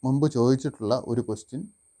മുമ്പ് ചോദിച്ചിട്ടുള്ള ഒരു ക്വസ്റ്റ്യൻ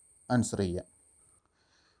ആൻസർ ചെയ്യാം.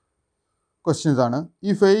 ക്വസ്റ്റ്യൻ ഇതാണ്: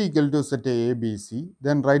 if A equal to set A B C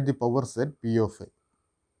then right the power set P of A.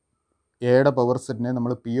 എയുടെ പവർ സെറ്റിനെ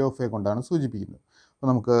നമ്മൾ പി ഓഫ് എ കൊണ്ടാണ് സൂചിപ്പിക്കുന്നത്. അപ്പോൾ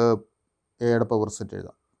നമുക്ക് എയുടെ പവർ സെറ്റ്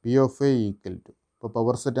എഴുതാം. P of A equal to, ഇപ്പോൾ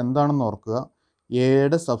പവർ സെറ്റ് എന്താണെന്ന് ഓർക്കുക,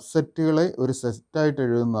 എയുടെ സബ്സെറ്റുകളെ ഒരു സെറ്റായിട്ട്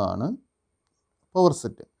എഴുതുന്നതാണ് പവർ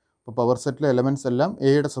സെറ്റ്. അപ്പോൾ പവർ സെറ്റിലെ എലമെൻറ്റ്സ് എല്ലാം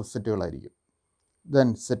എയുടെ സബ്സെറ്റുകളായിരിക്കും. ദെൻ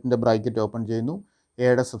സെറ്റിൻ്റെ ബ്രാക്കറ്റ് ഓപ്പൺ ചെയ്യുന്നു,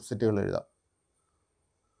 എയുടെ സബ്സെറ്റുകൾ എഴുതാം.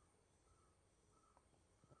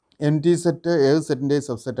 NT സെറ്റ് ഏത് സെറ്റിൻ്റെയും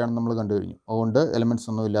സബ്സെറ്റാണെന്ന് നമ്മൾ കണ്ടു കഴിഞ്ഞു. അതുകൊണ്ട് എലമെൻറ്റ്സ്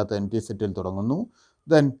ഒന്നും ഇല്ലാത്ത NT സെറ്റിൽ തുടങ്ങുന്നു.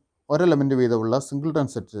 ദെൻ ഒരെലമെൻറ്റ് വീതമുള്ള സിംഗിൾട്ടൺ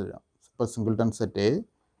സെറ്റ് എഴുതാം. ഇപ്പോൾ singleton set A,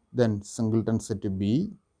 then singleton set B,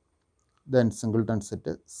 then singleton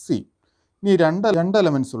set C. ഇനി രണ്ട്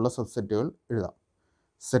എലമെൻറ്റ്സ് ഉള്ള സബ്സെറ്റുകൾ എഴുതാം.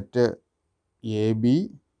 Set A B,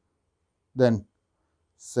 then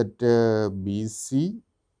set B C,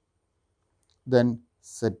 then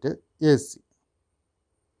set A C.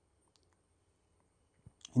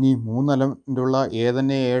 ഇനി 3 എലമെൻ്റുള്ള എ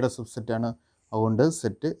തന്നെ എയുടെ സബ്സെറ്റാണ്, അതുകൊണ്ട്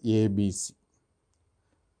സെറ്റ് എ ബി സി.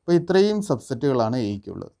 അപ്പോൾ ഇത്രയും സബ്സെറ്റുകളാണ്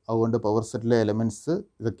എയ്ക്കുള്ളത്. അതുകൊണ്ട് പവർ സെറ്റിലെ elements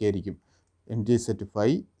ഇതൊക്കെയായിരിക്കും: NT set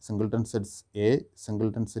 5, singleton sets A,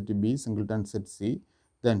 singleton set B, singleton set C,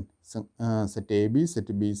 then set A B,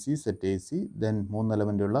 set B C, set A C, then 3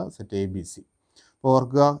 എലമെൻ്റുള്ള set A B C. അപ്പോൾ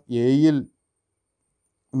ഓർക്കുക, എയിൽ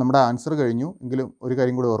നമ്മുടെ answer കഴിഞ്ഞു എങ്കിലും ഒരു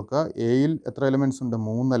കാര്യം കൂടി ഓർക്കുക, എയിൽ എത്ര എലമെൻറ്റ്സ് ഉണ്ട്?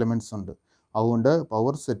 3 എലമെൻറ്റ്സ് ഉണ്ട്. അതുകൊണ്ട്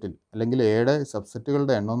പവർ സെറ്റിൽ അല്ലെങ്കിൽ എയുടെ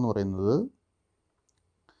സബ്സെറ്റുകളുടെ എണ്ണം എന്ന് പറയുന്നത്,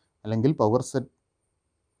 അല്ലെങ്കിൽ പവർ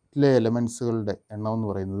സെറ്റിലെ എലമെൻറ്റ്സുകളുടെ എണ്ണം എന്ന്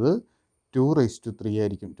പറയുന്നത് 2/3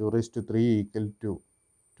 ആയിരിക്കും. 2/3 equal to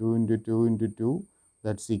 2 × 2 × 2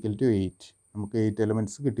 that's equal to 8. നമുക്ക് 8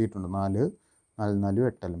 എലമെൻറ്റ്സ് കിട്ടിയിട്ടുണ്ട്. 4 4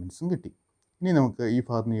 8 എലമെൻറ്റ്സും കിട്ടി. ഇനി നമുക്ക് ഈ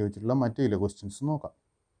ഭാഗത്ത് ചോദിച്ചിട്ടുള്ള മറ്റു ചില ക്വസ്റ്റ്യൻസ് നോക്കാം.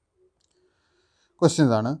 ക്വസ്റ്റ്യൻ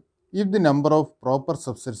ഇതാണ്: if the number of proper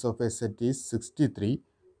subsets of A set is 63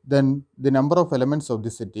 then the number of elements of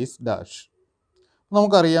the set is dash.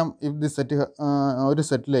 നമുക്കറിയാം, ഇഫ് ദി സെറ്റ് ഒരു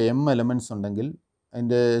സെറ്റിൽ m എലമെൻറ്റ്സ് ഉണ്ടെങ്കിൽ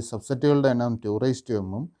അതിൻ്റെ സബ്സെറ്റുകളുടെ എണ്ണം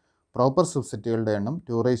 2m പ്രോപ്പർ സബ്സെറ്റുകളുടെ എണ്ണം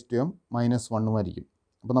 2m - 1 ആയിരിക്കും.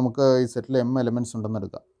 അപ്പോൾ നമുക്ക് ഈ സെറ്റിൽ m എലമെൻറ്റ്സ് ഉണ്ടെന്ന്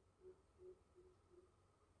എടുക്കാം.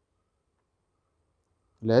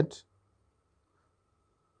 Let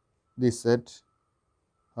the set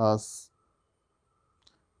has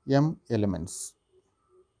m elements.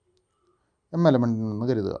 m element എന്ന്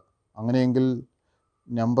കരുതുക. അങ്ങനെയെങ്കിൽ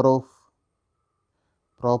number of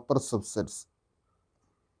proper subsets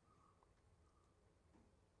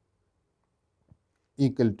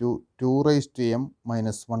equal to 2m -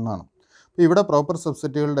 1 ആണ്. അപ്പോൾ ഇവിടെ പ്രോപ്പർ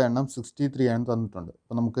സബ്സെറ്റുകളുടെ എണ്ണം 63 ആണ് തന്നിട്ടുണ്ട്.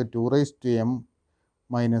 അപ്പോൾ നമുക്ക് 2m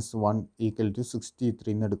 - 1 ഈക്വൽ ടു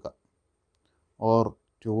 63 എന്ന് എടുക്കാം. Or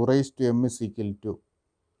 2m is equal to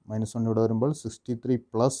 -1 ഇവിടെ വരുമ്പോൾ 63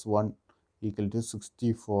 + 1 ഈക്വൽ ടു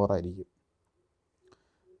 64 ആയിരിക്കും.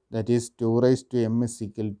 That is 2m is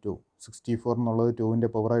equal to 64 എന്നുള്ളത് 2ൻ്റെ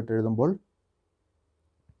പവറായിട്ട് എഴുതുമ്പോൾ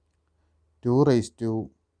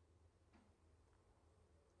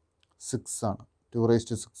 2/6 ആണ്.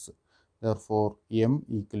 2/6. therefore m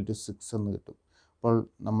equal to 6 എന്ന് കിട്ടും. അപ്പോൾ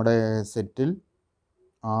നമ്മുടെ സെറ്റിൽ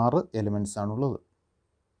 6 എലിമെൻറ്റ്സ് ആണുള്ളത്.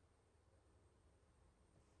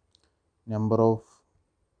 Number of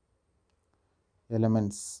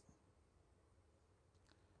elements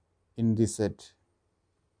in the set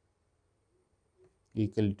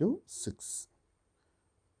equal to 6.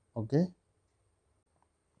 Okay.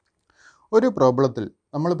 ഒരു പ്രോബ്ലത്തിൽ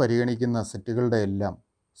നമ്മൾ പരിഗണിക്കുന്ന സെറ്റുകളുടെ എല്ലാം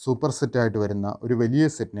സൂപ്പർ സെറ്റായിട്ട് വരുന്ന ഒരു വലിയ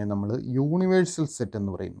സെറ്റിനെ നമ്മൾ യൂണിവേഴ്സൽ സെറ്റ്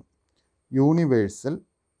എന്ന് പറയുന്നു. Universal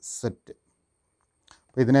set.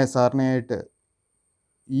 അപ്പോൾ ഇതിനെ സാധാരണയായിട്ട്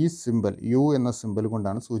ഈ സിമ്പൽ യു എന്ന സിമ്പൽ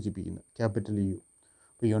കൊണ്ടാണ് സൂചിപ്പിക്കുന്നത്, ക്യാപിറ്റൽ യു.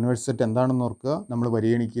 അപ്പോൾ യൂണിവേഴ്സൽ സെറ്റ് എന്താണെന്ന് ഓർക്കുക, നമ്മൾ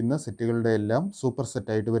പരിഗണിക്കുന്ന സെറ്റുകളുടെ എല്ലാം സൂപ്പർ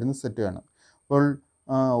സെറ്റായിട്ട് വരുന്ന സെറ്റാണ്. അപ്പോൾ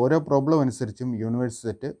ഓരോ പ്രോബ്ലം അനുസരിച്ചും യൂണിവേഴ്സൽ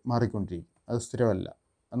സെറ്റ് മാറിക്കൊണ്ടിരിക്കും, അത് സ്ഥിരമല്ല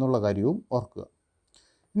എന്നുള്ള കാര്യവും ഓർക്കുക.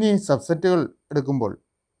 ഇനി സബ്സെറ്റുകൾ എടുക്കുമ്പോൾ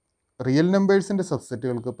റിയൽ നമ്പേഴ്സിൻ്റെ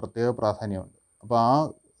സബ്സെറ്റുകൾക്ക് പ്രത്യേക പ്രാധാന്യമുണ്ട്. അപ്പോൾ ആ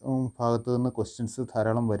ഭാഗത്ത് നിന്ന് ക്വസ്റ്റ്യൻസ്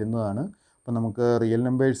ധാരാളം വരുന്നതാണ്. അപ്പോൾ നമുക്ക് റിയൽ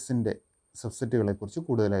നമ്പേഴ്സിൻ്റെ സബ്സെറ്റുകളെക്കുറിച്ച്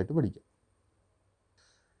കൂടുതലായിട്ട് പഠിക്കാം.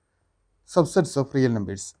 Subsets of real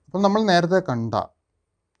numbers. അപ്പോൾ നമ്മൾ നേരത്തെ കണ്ട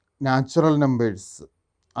നാച്ചുറൽ നമ്പേഴ്സ്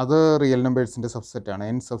അത് real നമ്പേഴ്സിൻ്റെ സബ്സെറ്റാണ്.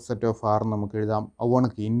 n subset of R നമുക്ക് എഴുതാം. അതുപോലെ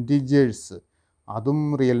ഇൻറ്റിജേഴ്സ് അതും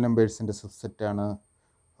റിയൽ നമ്പേഴ്സിൻ്റെ സബ്സെറ്റാണ്.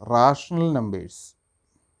 റാഷണൽ നമ്പേഴ്സ്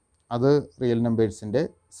അത് റിയൽ നമ്പേഴ്സിൻ്റെ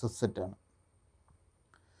സബ്സെറ്റാണ്.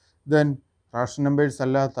 ദെൻ റാഷണൽ നമ്പേഴ്സ്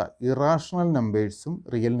അല്ലാത്ത ഇറാഷണൽ നമ്പേഴ്സും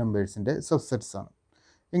റിയൽ നമ്പേഴ്സിൻ്റെ സബ്സെറ്റ്സ് ആണ്.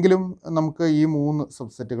 എങ്കിലും നമുക്ക് ഈ 3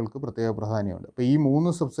 സബ്സെറ്റുകൾക്ക് പ്രത്യേക പ്രാധാന്യമുണ്ട്. അപ്പോൾ ഈ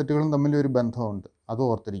 3 സബ്സെറ്റുകളും തമ്മിൽ ഒരു ബന്ധമുണ്ട്, അത്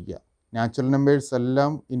ഓർത്തിരിക്കുക. നാച്ചുറൽ നമ്പേഴ്സ്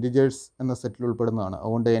എല്ലാം ഇൻറ്റിജേഴ്സ് എന്ന സെറ്റിൽ ഉൾപ്പെടുന്നതാണ്.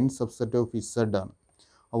 അതുകൊണ്ട് n സബ്സെറ്റ് ഓഫ് ഇസഡ് ആണ്.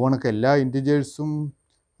 അതുകൊണ്ട് എല്ലാ ഇൻറ്റിജേഴ്സും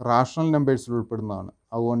റാഷണൽ നമ്പേഴ്സിൽ ഉൾപ്പെടുന്നതാണ്.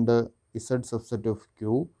 അതുകൊണ്ട് Z subset of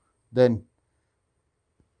Q. Then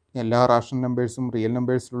എല്ലാ റാഷണൽ നമ്പേഴ്സും റിയൽ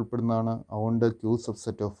നമ്പേഴ്സിൽ ഉൾപ്പെടുന്നതാണ്. അതുകൊണ്ട് ക്യൂ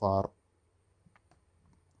സബ്സെറ്റ് ഓഫ് ആർ.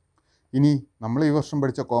 ഇനി നമ്മൾ ഈ വർഷം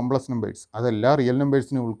പഠിച്ച കോംപ്ലക്സ് നമ്പേഴ്സ് അതെല്ലാ റിയൽ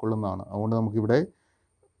നമ്പേഴ്സിനെ ഉൾക്കൊള്ളുന്നതാണ്. അതുകൊണ്ട് നമുക്കിവിടെ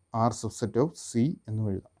ആർ സബ്സെറ്റ് ഓഫ് സി എന്ന്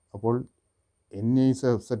എഴുതാം. അപ്പോൾ n is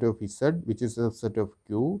a subset of z which is a subset of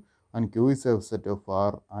q and q is a subset of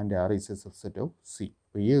r and r is a subset of c.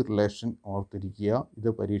 അപ്പോൾ ഈ relation ഓർത്തിരിക്കുക. ഇത്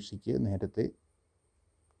പരീക്ഷയ്ക്ക് നേരത്തെ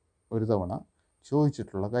ഒരു തവണ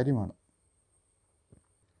ചോദിച്ചിട്ടുള്ള കാര്യമാണ്.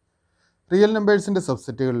 റിയൽ നമ്പേഴ്സിൻ്റെ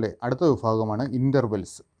സബ്സെറ്റുകളിലെ അടുത്ത വിഭാഗമാണ്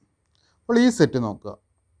ഇൻ്റർവെൽസ്. അപ്പോൾ ഈ സെറ്റ് നോക്കുക.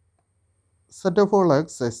 Set of all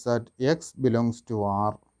X such that X belongs to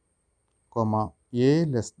R, A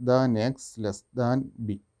less than X less than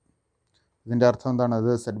B. ഇതിൻ്റെ അർത്ഥം എന്താണ്?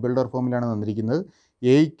 അത് സെറ്റ് ബിൽഡർ ഫോമിലാണ് തന്നിരിക്കുന്നത്.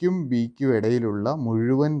 എയ്ക്കും ബിക്കും ഇടയിലുള്ള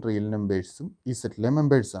മുഴുവൻ റിയൽ നമ്പേഴ്സും ഈ സെറ്റിലെ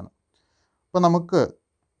മെമ്പേഴ്സാണ്. അപ്പോൾ നമുക്ക്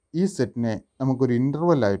ഈ സെറ്റിനെ നമുക്കൊരു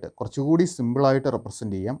ഇൻ്റർവെല്ലായിട്ട് കുറച്ചുകൂടി സിമ്പിളായിട്ട്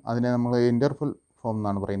റെപ്രസെൻ്റ് ചെയ്യാം. അതിനെ നമ്മൾ ഇൻ്റർവെൽ ഫോം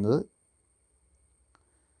എന്നാണ് പറയുന്നത്.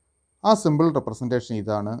 ആ സിമ്പിൾ റെപ്രസെൻറ്റേഷൻ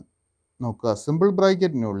ഇതാണ്. നോക്കുക, സിമ്പിൾ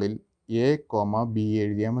ബ്രാക്കറ്റിനുള്ളിൽ എ കോമ ബി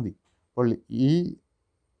എഴുതിയാൽ മതി. അപ്പോൾ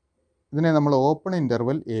ഇതിനെ നമ്മൾ ഓപ്പൺ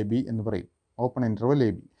ഇൻ്റർവെൽ എ ബി എന്ന് പറയും. Open interval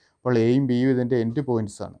A B. അപ്പോൾ എയും ബിയും ഇതിൻ്റെ എൻഡ്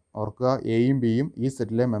പോയിൻറ്റ്സ് ആണ്. ഓർക്കുക, എയും ബിയും ഈ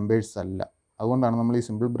സെറ്റിലെ മെമ്പേഴ്സ് അല്ല. അതുകൊണ്ടാണ് നമ്മൾ ഈ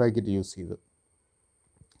സിമ്പിൾ ബ്രാക്കറ്റ് യൂസ് ചെയ്തത്.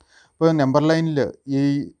 അപ്പോൾ നമ്പർ ലൈനിൽ ഈ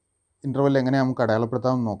ഇൻ്റർവെൽ എങ്ങനെ നമുക്ക്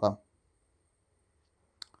അടയാളപ്പെടുത്താമെന്ന് നോക്കാം.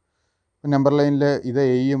 ഇപ്പോൾ നമ്പർ ലൈനിൽ ഇത്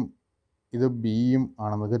എയും ഇത് ബിയും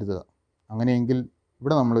ആണെന്ന് കരുതുക. അങ്ങനെയെങ്കിൽ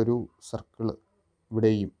ഇവിടെ നമ്മളൊരു സർക്കിൾ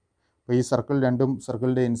ഇവിടെയും. അപ്പോൾ ഈ സർക്കിൾ രണ്ടും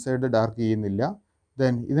സർക്കിളിൻ്റെ ഇൻസൈഡ് ഡാർക്ക് ചെയ്യുന്നില്ല.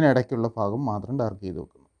 ദെൻ ഇതിനിടയ്ക്കുള്ള ഭാഗം മാത്രം ഡാർക്ക് ചെയ്ത്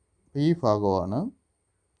വെക്കുന്നു. അപ്പോൾ ഈ ഭാഗമാണ്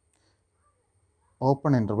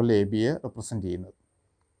ഓപ്പൺ ഇൻ്റർവെൽ എ ബിയെ റെപ്രസെൻ്റ് ചെയ്യുന്നത്.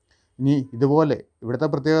 ഇനി ഇതുപോലെ ഇവിടുത്തെ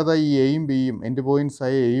പ്രത്യേകത ഈ എയും ബിയും എൻഡ് പോയിൻറ്റ്സ്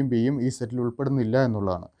ആയ എയും ബിയും ഈ സെറ്റിൽ ഉൾപ്പെടുന്നില്ല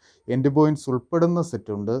എന്നുള്ളതാണ്. എൻഡ് പോയിൻറ്റ്സ് ഉൾപ്പെടുന്ന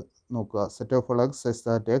സെറ്റുണ്ട്. നോക്കുക, set of all X such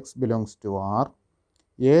that X belongs to R,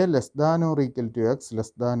 A less than or equal to X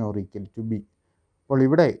less than or equal to B. അപ്പോൾ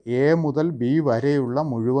ഇവിടെ എ മുതൽ ബി വരെയുള്ള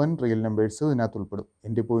മുഴുവൻ റിയൽ നമ്പേഴ്സ് ഇതിനകത്ത് ഉൾപ്പെടും,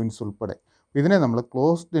 എൻഡ് പോയിൻറ്റ്സ് ഉൾപ്പെടെ. ഇതിനെ നമ്മൾ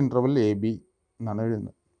ക്ലോസ്ഡ് ഇൻ്റർവെൽ എ ബി എന്നാണ്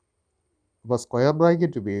എഴുതുന്നത്. അപ്പോൾ സ്ക്വയർ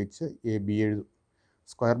ബ്രാക്കറ്റ് ഉപയോഗിച്ച് എ ബി എഴുതും.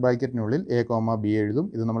 സ്ക്വയർ ബ്രാക്കറ്റിനുള്ളിൽ എ കോമ ബി എഴുതും.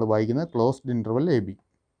 ഇത് നമ്മൾ വായിക്കുന്നത് closed interval A B.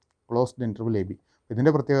 Closed interval A B.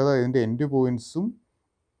 ഇതിൻ്റെ പ്രത്യേകത ഇതിൻ്റെ എൻഡ് പോയിൻറ്റ്സും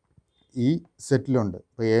ഈ സെറ്റിലുണ്ട്.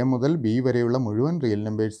 അപ്പോൾ എ മുതൽ ബി വരെയുള്ള മുഴുവൻ റിയൽ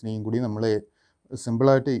നമ്പേഴ്സിനെയും കൂടി നമ്മൾ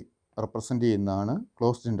സിമ്പിളായിട്ട് റെപ്രസെൻ്റ് ചെയ്യുന്നതാണ്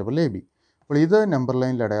ക്ലോസ്ഡ് ഇൻ്റർവെൽ എ ബി. അപ്പോൾ ഇത് നമ്പർ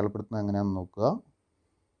ലൈനിൽ അടയാളപ്പെടുത്തുന്നത് എങ്ങനെയാണെന്ന് നോക്കുക.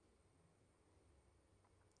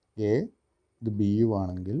 എ ഇത് ബി യു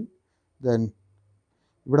ആണെങ്കിൽ ദെൻ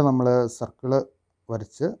ഇവിടെ നമ്മൾ സർക്കിള്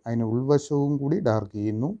വരച്ച് അതിന് ഉൾവശവും കൂടി ഡാർക്ക്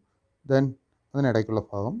ചെയ്യുന്നു. ദെൻ അതിനിടയ്ക്കുള്ള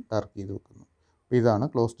ഭാഗം ഡാർക്ക് ചെയ്ത് വെക്കുന്നു. അപ്പോൾ ഇതാണ്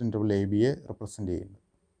ക്ലോസ്ഡ് ഇൻ്റർവെൽ എ ബിയെ റെപ്രസെൻ്റ് ചെയ്യുന്നത്.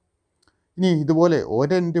 ഇനി ഇതുപോലെ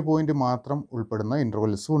ഒരു എൻഡ് പോയിൻ്റ് മാത്രം ഉൾപ്പെടുന്ന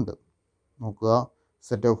ഇൻ്റർവെൽസും ഉണ്ട്. നോക്കുക,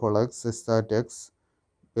 set of all X such that X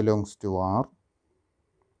belongs to R,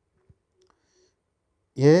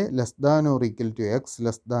 A less than or equal to X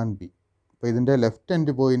less than B. അപ്പോൾ ഇതിൻ്റെ ലെഫ്റ്റ്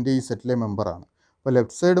എൻഡ് പോയിൻ്റ് ഈ സെറ്റിലെ മെമ്പറാണ്. അപ്പോൾ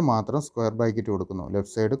ലെഫ്റ്റ് സൈഡ് മാത്രം സ്ക്വയർ ബ്രാക്കറ്റ് കൊടുക്കുന്നു,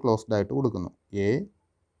 ലെഫ്റ്റ് സൈഡ് ക്ലോസ്ഡ് ആയിട്ട് കൊടുക്കുന്നു. എ,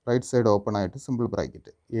 റൈറ്റ് സൈഡ് ഓപ്പൺ ആയിട്ട് സിമ്പിൾ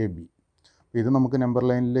ബ്രാക്കറ്റ് എ ബി. ഇത് നമുക്ക് നമ്പർ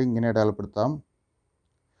ലൈനിൽ ഇങ്ങനെ അടയാളപ്പെടുത്താം.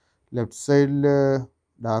 ലെഫ്റ്റ് സൈഡിൽ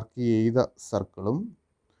ഡാർക്ക് ചെയ്ത സർക്കിളും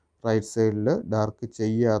റൈറ്റ് സൈഡിൽ ഡാർക്ക്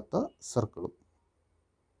ചെയ്യാത്ത സർക്കിളും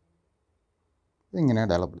ഇങ്ങനെ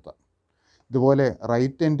അടയാളപ്പെടുത്താം. ഇതുപോലെ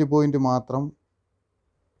റൈറ്റ് എൻഡ് പോയിൻ്റ് മാത്രം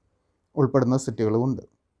ഉൾപ്പെടുന്ന സെറ്റുകളുമുണ്ട്.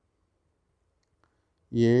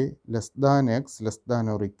 A less than X less than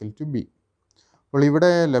or equal to B. അപ്പോൾ ഇവിടെ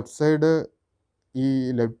ലെഫ്റ്റ് സൈഡ് ഈ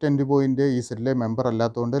ലെഫ്റ്റ് എൻഡ് പോയിൻ്റ് ഈ സെറ്റിലെ മെമ്പർ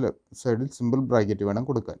അല്ലാത്തതുകൊണ്ട് ലെഫ്റ്റ് സൈഡിൽ സിമ്പിൾ ബ്രാക്കറ്റ് വേണം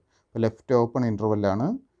കൊടുക്കാൻ. അപ്പോൾ left open ഇൻ്റർവെല്ലാണ്,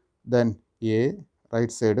 then A,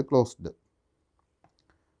 right side closed.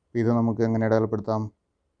 ഇത് നമുക്ക് എങ്ങനെ അടയാളപ്പെടുത്താം?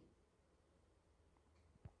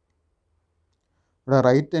 ഇവിടെ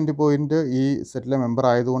റൈറ്റ് എൻഡ് പോയിൻ്റ് ഈ സെറ്റിലെ മെമ്പർ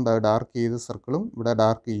ആയതുകൊണ്ട് അത് ഡാർക്ക് ചെയ്ത സർക്കിളും ഇവിടെ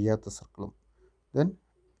ഡാർക്ക് ചെയ്യാത്ത സർക്കിളും ദെൻ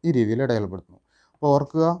ഈ രീതിയിൽ അടയാളപ്പെടുത്തുന്നു. അപ്പോൾ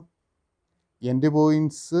ഓർക്കുക, എൻഡ്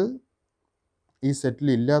പോയിൻറ്റ്സ് ഈ സെറ്റിൽ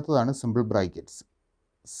ഇല്ലാത്തതാണ് simple brackets.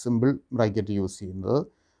 Simple bracket use ചെയ്യുന്നത്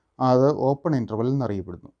അത് ഓപ്പൺ ഇൻ്റർവെൽ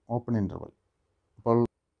എന്നറിയപ്പെടുന്നു, ഓപ്പൺ ഇൻ്റർവെൽ. അപ്പോൾ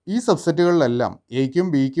ഈ സബ്സെറ്റുകളിലെല്ലാം എയ്ക്കും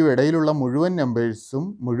ബിക്കും ഇടയിലുള്ള മുഴുവൻ നമ്പേഴ്സും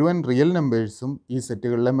മുഴുവൻ റിയൽ നമ്പേഴ്സും ഈ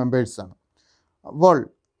സെറ്റുകളിലെ മെമ്പേഴ്സാണ്. അപ്പോൾ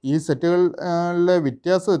ഈ സെറ്റുകളിലെ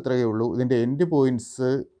വ്യത്യാസം ഇത്രയേ ഉള്ളൂ, ഇതിൻ്റെ എൻഡ് പോയിൻറ്റ്സ്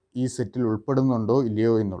ഈ സെറ്റിൽ ഉൾപ്പെടുന്നുണ്ടോ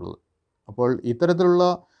ഇല്ലയോ എന്നുള്ളത്. അപ്പോൾ ഇത്തരത്തിലുള്ള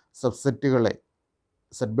സബ്സെറ്റുകളെ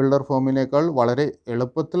സെറ്റ് ബിൽഡർ ഫോമിനേക്കാൾ വളരെ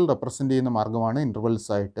എളുപ്പത്തിൽ റെപ്രസെൻ്റ് ചെയ്യുന്ന മാർഗ്ഗമാണ് ഇൻ്റർവെൽസ്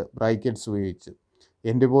ആയിട്ട് ബ്രാക്കറ്റ്സ് ഉപയോഗിച്ച്.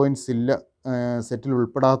 എൻഡ് പോയിൻറ്റ്സ് ഇല്ല, സെറ്റിൽ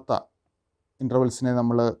ഉൾപ്പെടാത്ത ഇൻ്റർവെൽസിനെ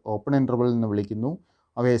നമ്മൾ ഓപ്പൺ ഇൻ്റർവെൽ എന്ന് വിളിക്കുന്നു.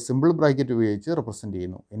 അവയെ സിമ്പിൾ ബ്രാക്കറ്റ് ഉപയോഗിച്ച് റെപ്രസെൻ്റ്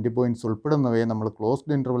ചെയ്യുന്നു. എൻഡ് പോയിൻറ്റ്സ് ഉൾപ്പെടുന്നവയെ നമ്മൾ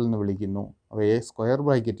ക്ലോസ്ഡ് ഇൻ്റർവെൽ എന്ന് വിളിക്കുന്നു. അവയെ സ്ക്വയർ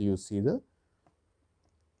ബ്രാക്കറ്റ് യൂസ് ചെയ്ത്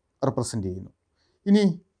റെപ്രസെൻ്റ് ചെയ്യുന്നു. ഇനി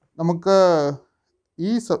നമുക്ക്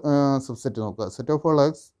ഈ സബ്സെറ്റ് നോക്കുക. Set of all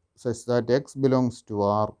X such that X belongs to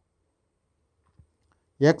R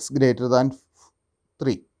X greater than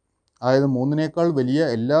 3, അതായത് 3നേക്കാൾ വലിയ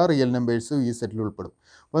എല്ലാ റിയൽ നമ്പേഴ്സും ഈ സെറ്റിൽ ഉൾപ്പെടും.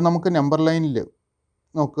 അപ്പോൾ നമുക്ക് നമ്പർ ലൈനിൽ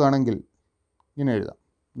നോക്കുകയാണെങ്കിൽ ഇങ്ങനെ എഴുതാം.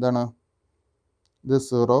 എന്താണ്? ഇത്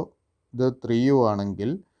 0, ഇത് 3 ആണെങ്കിൽ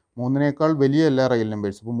 3നേക്കാൾ വലിയ എല്ലാ റിയൽ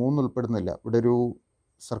നമ്പേഴ്സും, ഇപ്പോൾ 3 ഉൾപ്പെടുന്നില്ല, ഇവിടെ ഒരു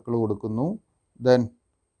സർക്കിൾ കൊടുക്കുന്നു. ദെൻ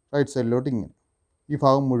റൈറ്റ് സൈഡിലോട്ട് ഇങ്ങനെ ഈ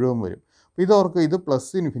ഭാഗം മുഴുവൻ വരും. അപ്പോൾ ഇത് ഓർക്കുക, ഇത്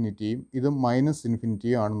പ്ലസ് ഇൻഫിനിറ്റിയും ഇത് മൈനസ്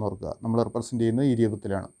ഇൻഫിനിറ്റിയും ആണെന്ന് ഓർക്കുക. നമ്മൾ റെപ്രസെൻ്റ് ചെയ്യുന്നത് ഈ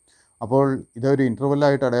രൂപത്തിലാണ്. അപ്പോൾ ഇതൊരു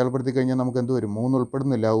ഇൻ്റർവെല്ലായിട്ട് അടയാളപ്പെടുത്തി കഴിഞ്ഞാൽ നമുക്ക് എന്ത് വരും? 3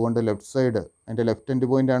 ഉൾപ്പെടുന്നില്ല, അതുകൊണ്ട് ലെഫ്റ്റ് സൈഡ്, അതിൻ്റെ ലെഫ്റ്റ് എൻഡ്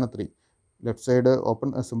പോയിൻ്റ് ആണ് 3. Left side open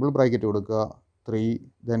simple bracket കൊടുക്കുക 3,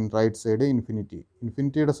 then right side infinity.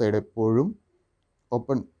 ഇൻഫിനിറ്റിയുടെ side എപ്പോഴും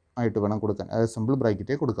ഓപ്പൺ ആയിട്ട് വേണം കൊടുക്കാൻ, അതായത് സിമ്പിൾ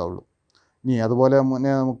ബ്രാക്കറ്റേ കൊടുക്കാവുള്ളൂ. ഇനി അതുപോലെ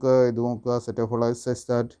മുന്നേ നമുക്ക് ഇത് നോക്കുക. Set of all X such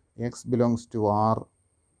that X belongs to R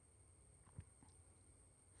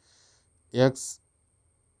X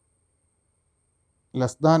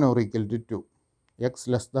less than or equal to 2, X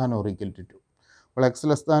less than or equal to 2. അപ്പോൾ X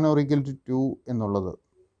less than or equal to 2 എന്നുള്ളത്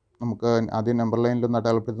നമുക്ക് ആദ്യം നമ്പർ ലൈനിലൊന്ന്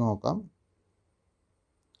അടയാളപ്പെടുത്തി നോക്കാം.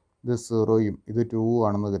 ഇത് 0യും ഇത് 2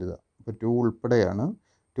 ആണെന്ന് കരുതുക. അപ്പോൾ 2 ഉൾപ്പെടെയാണ്.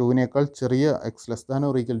 2നേക്കാൾ ചെറിയ X less than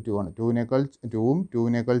or equal 2 ആണ്.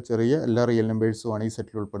 2വും ചെറിയ എല്ലാ റിയൽ നമ്പേഴ്സുമാണ് ഈ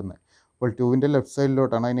സെറ്റിൽ ഉൾപ്പെടുന്നത്. അപ്പോൾ 2വിൻ്റെ ലെഫ്റ്റ്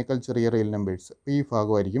സൈഡിലോട്ടാണ് അതിനേക്കാൾ ചെറിയ റിയൽ നമ്പേഴ്സ്. അപ്പോൾ ഈ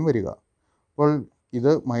ഭാഗമായിരിക്കും വരിക. അപ്പോൾ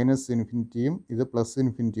ഇത് മൈനസ് ഇൻഫിനിറ്റിയും ഇത് പ്ലസ്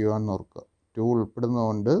ഇൻഫിനിറ്റിയും ആണെന്ന് ഓർക്കുക. 2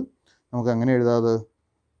 ഉൾപ്പെടുന്നതുകൊണ്ട് നമുക്ക് അങ്ങനെ എഴുതാതെ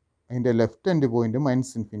അതിൻ്റെ left end point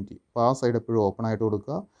minus infinity. അപ്പോൾ ആ സൈഡ് എപ്പോഴും ഓപ്പൺ ആയിട്ട്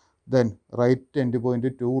കൊടുക്കുക. ദെൻ റൈറ്റ് എൻഡ് പോയിൻ്റ്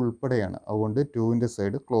 2 ഉൾപ്പെടെയാണ്, അതുകൊണ്ട് 2വിൻ്റെ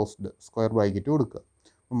സൈഡ് ക്ലോസ്ഡ് സ്ക്വയർ ബ്രാക്കറ്റ് കൊടുക്കുക.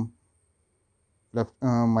 അപ്പം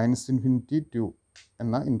മൈനസ് ഇൻഫിനിറ്റി 2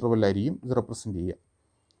 എന്ന ഇൻ്റർവെല്ലായിരിക്കും ഇത് റെപ്രസെൻ്റ് ചെയ്യുക.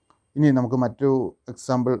 ഇനി നമുക്ക് മറ്റൊരു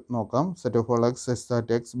എക്സാമ്പിൾ നോക്കാം. Set of all X such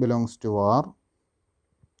that X belongs to R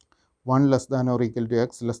 1 less than or equal to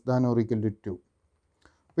X less than or equal to 2.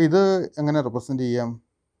 അപ്പോൾ ഇത് എങ്ങനെ റെപ്രസെൻ്റ് ചെയ്യാം?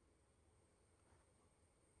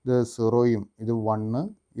 ഇത് 0യും ഇത് 1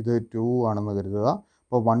 ഇത് 2 ആണെന്ന് കരുതുക.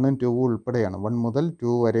 അപ്പോൾ 1ഉം 2ഉം ഉൾപ്പെടെയാണ്, 1 മുതൽ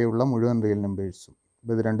 2 വരെയുള്ള മുഴുവൻ റിയൽ നമ്പേഴ്സും.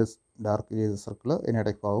 ഇപ്പോൾ ഇത് രണ്ട് ഡാർക്ക് ചെയ്ത സർക്കിൾ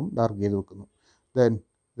ഇതിനിടയ്ക്ക് ഭാഗം ഡാർക്ക് ചെയ്ത് വെക്കുന്നു. ദെൻ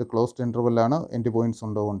ഇത് ക്ലോസ്ഡ് ഇൻ്റർവെല്ലാണ്, എൻഡ് പോയിൻറ്റ്സ്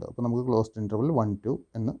ഉണ്ടോകൊണ്ട്. അപ്പോൾ നമുക്ക് ക്ലോസ്ഡ് ഇൻ്റർവെൽ 1, 2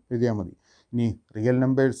 എന്ന് എഴുതിയാൽ മതി. ഇനി റിയൽ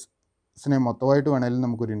നമ്പേഴ്സിനെ മൊത്തമായിട്ട് വേണമെങ്കിലും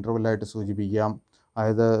നമുക്കൊരു ഇൻ്റർവെല്ലായിട്ട് സൂചിപ്പിക്കാം.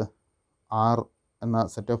 അതായത് ആർ എന്ന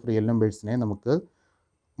സെറ്റ് ഓഫ് റിയൽ നമ്പേഴ്സിനെ നമുക്ക്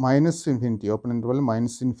minus infinity, open interval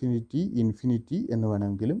minus infinity, infinity എന്ന്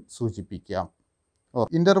വേണമെങ്കിലും സൂചിപ്പിക്കാം.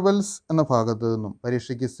 ഇൻ്റർവെൽസ് എന്ന ഭാഗത്തു നിന്നും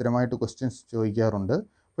പരീക്ഷയ്ക്ക് സ്ഥിരമായിട്ട് ക്വസ്റ്റ്യൻസ് ചോദിക്കാറുണ്ട്.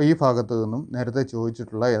 അപ്പോൾ ഈ ഭാഗത്തു നിന്നും നേരത്തെ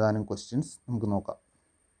ചോദിച്ചിട്ടുള്ള ഏതാനും ക്വസ്റ്റ്യൻസ് നമുക്ക് നോക്കാം.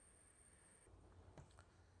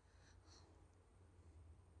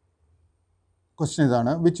 ക്വസ്റ്റ്യൻ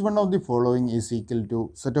ഇതാണ്: which one of the following is equal to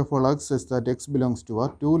set of all X such that X belongs to R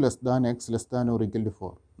 2 less than X less than or equal to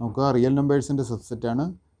 4. നോക്കുക, റിയൽ നമ്പേഴ്സിൻ്റെ സബ്സെറ്റാണ്.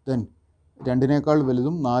 ദെൻ 2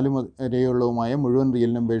 വലുതും 4 വരെയുള്ളതുമായ മുഴുവൻ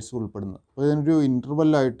റിയൽ നമ്പേഴ്സ് ഉൾപ്പെടുന്നത്. അപ്പോൾ ഇതിനൊരു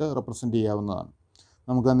ഇൻ്റർവെല്ലായിട്ട് represent ചെയ്യാവുന്നതാണ്.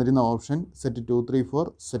 നമുക്ക് തന്നിരുന്ന option set 2 3 4,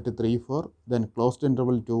 set 3 4, then closed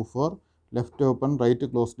interval 2 4, left open, right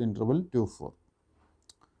closed interval 2 4.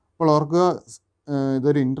 അപ്പോൾ ഓർക്കുക,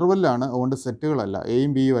 ഇതൊരു ഇൻ്റർവെല്ലാണ്, അതുകൊണ്ട് സെറ്റുകളല്ല,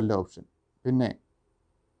 എയും ബിയും അല്ല ഓപ്ഷൻ. പിന്നെ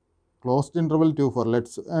closed interval 2 4,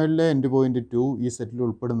 left end point 2 ഈ സെറ്റിൽ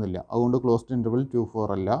ഉൾപ്പെടുന്നില്ല, അതുകൊണ്ട് ക്ലോസ്ഡ് ഇൻ്റർവൽ 2 4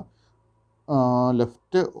 അല്ല.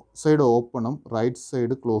 ലെഫ്റ്റ് സൈഡ് ഓപ്പണും റൈറ്റ്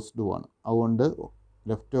സൈഡ് ക്ലോസ്ഡുമാണ്, അതുകൊണ്ട്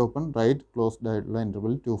ലെഫ്റ്റ് ഓപ്പൺ റൈറ്റ് ക്ലോസ്ഡ് ആയിട്ടുള്ള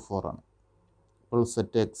ഇൻ്റർവൽ 2 4 ആണ്. അപ്പോൾ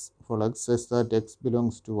set X four X such that X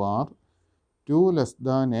belongs to R 2 less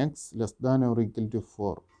than X less than or equal to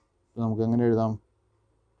 4. നമുക്ക് എങ്ങനെ എഴുതാം?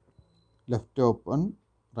 ലെഫ്റ്റ് ഓപ്പൺ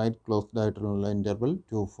റൈറ്റ് ക്ലോസ്ഡ് ആയിട്ടുള്ള interval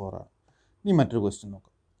 2 4 ആണ്. ഇനി മറ്റൊരു ക്വസ്റ്റ്യൻ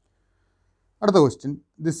നോക്കാം. അടുത്ത question,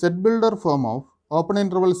 the set builder form of open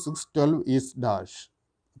interval 6 12 is dash.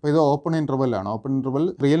 അപ്പോൾ ഇത് ഓപ്പൺ ഇൻ്റർവെല്ലാണ്. Open interval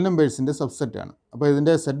real നമ്പേഴ്സിൻ്റെ സബ്സെറ്റാണ്. അപ്പോൾ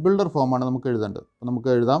ഇതിൻ്റെ സെറ്റ് ബിൽഡർ ഫോമാണ് നമുക്ക് എഴുതേണ്ടത്. അപ്പോൾ നമുക്ക്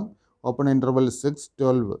എഴുതാം open interval 6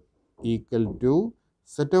 12 equal to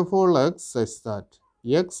set of all X such that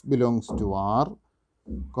X belongs to R,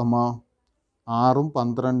 ആറും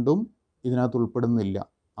 12ഉം ഇതിനകത്ത് ഉൾപ്പെടുന്നില്ല,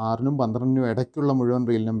 6നും 12നും ഇടയ്ക്കുള്ള മുഴുവൻ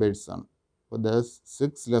റിയൽ നമ്പേഴ്സാണ്. അപ്പോൾ thus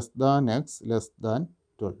 6 less than X less than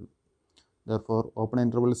 12. Therefore, open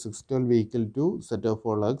interval 6 12 equal to set of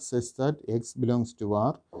all x such that x belongs to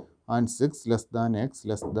R and 6 less than x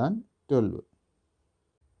less than 12.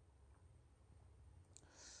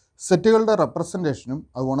 സെറ്റുകളുടെ റെപ്രസെൻറ്റേഷനും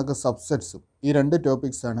അതുകൊണ്ടൊക്കെ സബ്സെറ്റ്സും ഈ 2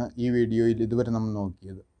 ടോപ്പിക്സാണ് ഈ വീഡിയോയിൽ ഇതുവരെ നമ്മൾ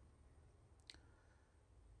നോക്കിയത്.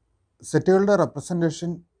 സെറ്റുകളുടെ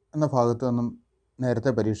റെപ്രസെൻറ്റേഷൻ എന്ന ഭാഗത്ത് നിന്നും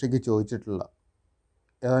നേരത്തെ പരീക്ഷയ്ക്ക് ചോദിച്ചിട്ടുള്ള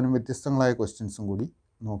ഏതാനും വ്യത്യസ്തങ്ങളായ ക്വസ്റ്റ്യൻസും കൂടി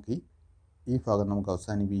നോക്കി ഈ ഭാഗം നമുക്ക്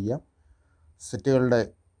അവസാനിപ്പിക്കാം. സെറ്റുകളുടെ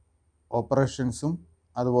ഓപ്പറേഷൻസും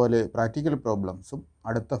അതുപോലെ പ്രാക്ടിക്കൽ പ്രോബ്ലംസും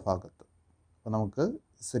അടുത്ത ഭാഗത്ത്. അപ്പോൾ നമുക്ക്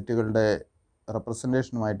സെറ്റുകളുടെ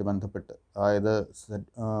റെപ്രസെൻറ്റേഷനുമായിട്ട് ബന്ധപ്പെട്ട്, അതായത്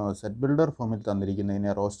സെറ്റ് ബിൽഡർ ഫോമിൽ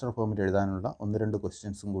തന്നിരിക്കുന്നതിനെ റോസ്റ്റർ ഫോമിൽ എഴുതാനുള്ള 1-2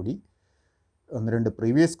 ക്വസ്റ്റ്യൻസും കൂടി, 1-2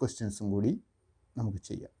 പ്രീവിയസ് ക്വസ്റ്റ്യൻസും കൂടി നമുക്ക്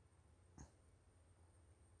ചെയ്യാം.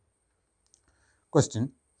 Question,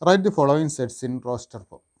 right the following sets in roster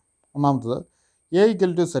form. ഒന്നാമത്തത്, A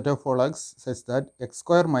equal to set of all x such that x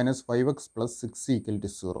square minus 5x plus 6 equal to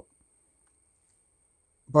 0.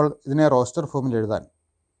 അപ്പോൾ ഇതിനെ റോസ്റ്റർ ഫോമിൽ എഴുതാൻ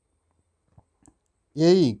എ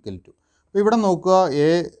ഈക്വൽ ടു, അപ്പോൾ ഇവിടെ നോക്കുക,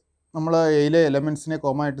 നമ്മൾ എയിലെ എലമെൻസിനെ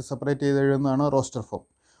കോമായിട്ട് സെപ്പറേറ്റ് ചെയ്ത് എഴുതുന്നതാണ് റോസ്റ്റർ ഫോം.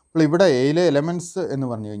 അപ്പോൾ ഇവിടെ എയിലെ എലമെൻറ്റ്സ് എന്ന്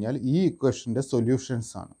പറഞ്ഞു കഴിഞ്ഞാൽ ഈ ഇക്വേഷൻ്റെ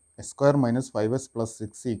സൊല്യൂഷൻസ് ആണ്. X square minus 5x plus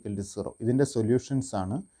 6 equal to 0 ഇതിൻ്റെ സൊല്യൂഷൻസ്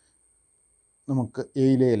ആണ് നമുക്ക്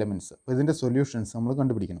എയിലെ എലമെൻറ്റ്സ്. അപ്പോൾ ഇതിൻ്റെ സൊല്യൂഷൻസ് നമ്മൾ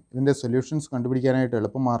കണ്ടുപിടിക്കണം. ഇതിൻ്റെ സൊല്യൂഷൻസ് കണ്ടുപിടിക്കാനായിട്ട്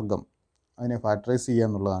എളുപ്പമാർഗ്ഗം അതിനെ ഫാക്ടറൈസ് ചെയ്യുക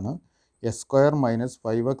എന്നുള്ളതാണ്. X square minus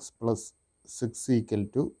 5x plus 6 equal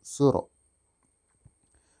to 0.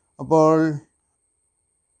 അപ്പോൾ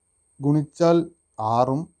ഗുണിച്ചാൽ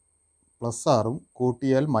 6ഉം പ്ലസ് 6ഉം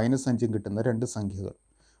കൂട്ടിയാൽ -5ഉം കിട്ടുന്ന 2 സംഖ്യകൾ.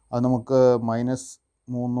 അത് നമുക്ക്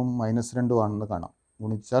 -3ഉം -2ഉം ആണെന്ന് കാണാം.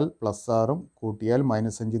 ഗുണിച്ചാൽ +6ഉം കൂട്ടിയാൽ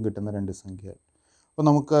 -5ഉം കിട്ടുന്ന 2 സംഖ്യകൾ. അപ്പോൾ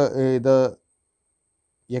നമുക്ക് ഇത്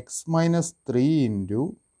X minus 3 into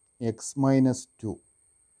X minus 2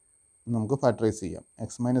 നമുക്ക് ഫാക്ടറൈസ് ചെയ്യാം.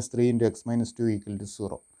 X minus 3 into X minus 2 equal to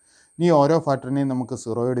 0. ഇനി ഓരോ ഫാക്ടറിനെയും നമുക്ക്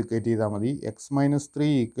 0 എടുക്കേറ്റ് ചെയ്താൽ മതി. X minus 3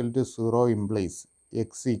 equal to 0 implies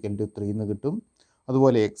X equal to 3 എന്ന് കിട്ടും.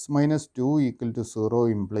 അതുപോലെ X minus 2 equal to 0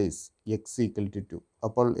 implies X equal to 2.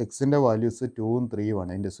 അപ്പോൾ എക്സിൻ്റെ വാല്യൂസ് 2ഉം 3ഉം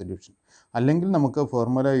ആണ് ഇതിൻ്റെ സൊല്യൂഷൻ. അല്ലെങ്കിൽ നമുക്ക്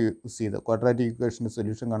ഫോർമുല യൂസ് ചെയ്ത് ക്വാഡ്രാറ്റിക് ഇക്വേഷൻ്റെ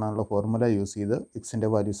സൊല്യൂഷൻ കാണാനുള്ള ഫോർമുല യൂസ് ചെയ്ത് എക്സിൻ്റെ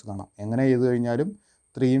വാല്യൂസ് കാണാം. എങ്ങനെ ചെയ്ത് കഴിഞ്ഞാലും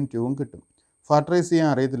 3ഉം 2ഉം കിട്ടും. ഫാക്ടറൈസ് ചെയ്യാൻ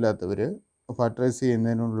അറിയത്തില്ലാത്തവർ ഫാക്ടറൈസ്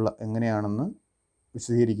ചെയ്യുന്നതിനുള്ള എങ്ങനെയാണെന്ന്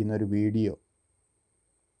വിശദീകരിക്കുന്ന ഒരു വീഡിയോ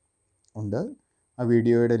ഉണ്ട്. ആ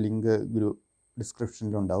വീഡിയോയുടെ ലിങ്ക്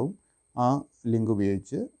ഡിസ്ക്രിപ്ഷനിലുണ്ടാവും. ആ ലിങ്ക്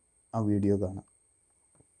ഉപയോഗിച്ച് ആ വീഡിയോ കാണാം.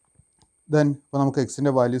 ദെൻ ഇപ്പോൾ നമുക്ക്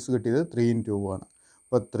എക്സിൻ്റെ വാല്യൂസ് കിട്ടിയത് 3ഉം 2ഉം ആണ്.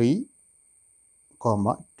 അപ്പോൾ 3,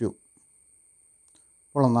 2.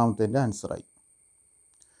 അപ്പോൾ ഒന്നാമത്തേൻ്റെ ആൻസറായി.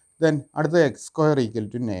 ദെൻ അടുത്ത X square equal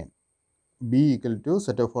to 9. B equal to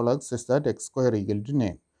set of all X such that X square equal to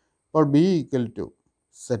 9. അപ്പോൾ B equal to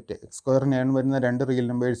set X square 9 വരുന്ന 2 റിയൽ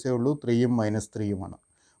നമ്പേഴ്സേ ഉള്ളൂ, 3ഉം -3ഉമാണ്.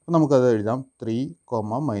 അപ്പോൾ നമുക്കത് എഴുതാം 3,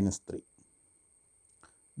 -3.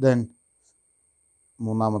 ദെൻ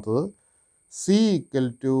മൂന്നാമത്തത് C equal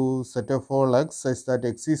to set of all X such that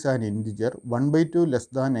X is an integer 1/2 less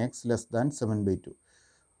than X less than 7/2.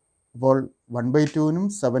 അപ്പോൾ 1/2നും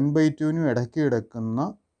 7/2നും ഇടയ്ക്ക് കിടക്കുന്ന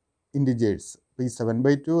ഇൻറ്റിജേഴ്സ്. അപ്പോൾ ഈ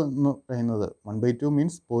 7/2 എന്ന് പറയുന്നത് 1/2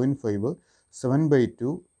 മീൻസ് 0.5,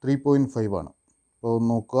 7/2 3.5 ആണ്. അപ്പോൾ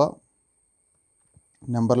നോക്കുക,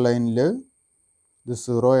 നമ്പർ ലൈനിൽ ഇത്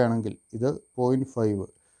 0 ആണെങ്കിൽ ഇത് 0.5,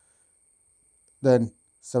 ദെൻ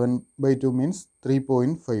 7/2 മീൻസ്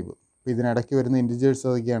 3.5. അപ്പോൾ ഇതിനിടയ്ക്ക് വരുന്ന ഇൻറ്റിജേഴ്സ്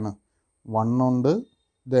ഏതൊക്കെയാണ്? 1 ഉണ്ട്,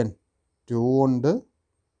 ദെൻ 2 ഉണ്ട്,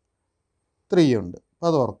 3 ഉണ്ട്. അപ്പോൾ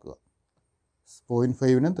അത് ഓർക്കുക.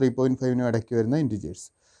 0.5നും 3.5നും ഇടയ്ക്ക് വരുന്ന integers,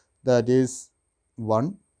 that is 1,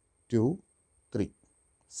 2, 3.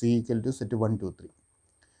 C equal to set 1, 2, 3.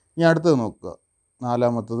 ഇനി അടുത്തത് നോക്കുക.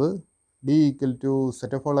 നാലാമത്തത് D equal to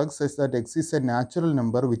set of all X such that X is A natural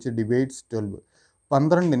number which divides 12.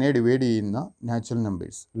 12നെ divide ചെയ്യുന്ന നാച്ചുറൽ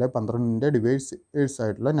നമ്പേഴ്സ്, അല്ലെ 12ൻ്റെ ഡിവൈഡേഴ്സ്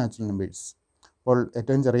ആയിട്ടുള്ള നാച്ചുറൽ നമ്പേഴ്സ്. അപ്പോൾ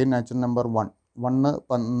ഏറ്റവും ചെറിയ നാച്ചുറൽ നമ്പർ 1.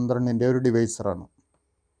 12ൻ്റെ ഒരു ഡിവൈസറാണ്.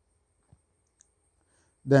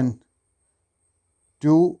 ദെൻ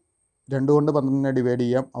 2 2 കൊണ്ട് 12നെ ഡിവൈഡ്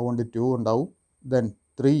ചെയ്യാം, അതുകൊണ്ട് 2 ഉണ്ടാവും. ദെൻ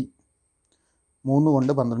 3 3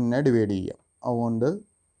 കൊണ്ട് 12നെ ഡിവൈഡ് ചെയ്യാം, അതുകൊണ്ട്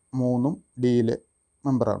 3ഉം ഡിയിലെ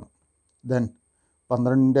മെമ്പറാണ്. ദെൻ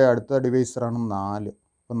 12ൻ്റെ അടുത്ത ഡിവൈസറാണ് 4.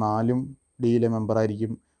 അപ്പോൾ 4ഉം ഡിയിലെ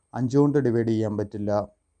മെമ്പറായിരിക്കും. 5 കൊണ്ട് ഡിവൈഡ് ചെയ്യാൻ പറ്റില്ല,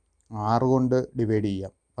 6 കൊണ്ട് ഡിവൈഡ്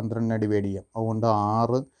ചെയ്യാം, 12നെ ഡിവൈഡ് ചെയ്യാം, അതുകൊണ്ട്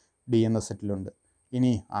 6 ഡി എന്ന സെറ്റിലുണ്ട്.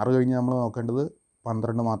 ഇനി 6 കഴിഞ്ഞ് നമ്മൾ നോക്കേണ്ടത്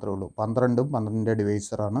 12 മാത്രമേ ഉള്ളൂ. 12ഉം 12ൻ്റെ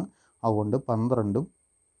ഡിവൈസറാണ്, അതുകൊണ്ട് 12ഉം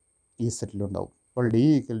ഈ സെറ്റിലുണ്ടാവും. അപ്പോൾ D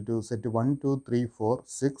equal to set 1, 2, 3, 4,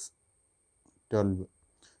 6, 12.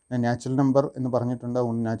 Natural number എന്ന് പറഞ്ഞിട്ടുണ്ട്,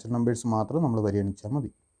 അതുകൊണ്ട് നാച്ചുറൽ നമ്പേഴ്സ് മാത്രം നമ്മൾ പരിഗണിച്ചാൽ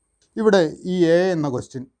മതി. ഇവിടെ ഈ എ എന്ന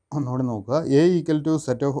ക്വസ്റ്റ്യൻ ഒന്നുകൂടി നോക്കുക. A equal to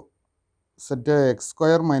set X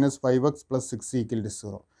square minus 5x plus 6 equal to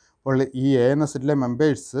 0. അപ്പോൾ ഈ എ എന്ന സെറ്റിലെ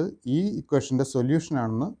മെമ്പേഴ്സ് ഈ ഇക്വേഷൻ്റെ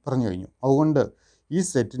സൊല്യൂഷനാണെന്ന് പറഞ്ഞു കഴിഞ്ഞു. അതുകൊണ്ട് ഈ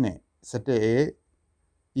സെറ്റ് എ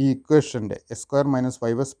ഈ ഇക്വേഷൻ്റെ X square minus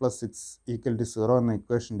 5x plus 6 equal to 0 എന്ന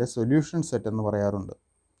ഇക്വേഷൻ്റെ സൊല്യൂഷൻ സെറ്റ് എന്ന് പറയാറുണ്ട്.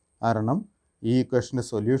 കാരണം ഈ ഇക്വേഷൻ്റെ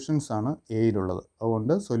സൊല്യൂഷൻസ് ആണ് എയിലുള്ളത്.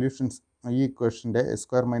 അതുകൊണ്ട് ഈ ഇക്വേഷൻ്റെ X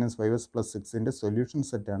square minus 5x plus 6ൻ്റെ solution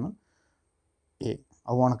സെറ്റാണ് എ.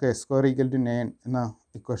 അതുകൊണ്ട് എക്സ് സ്ക്വയർ ഈക്വൽ ടു 9 എന്ന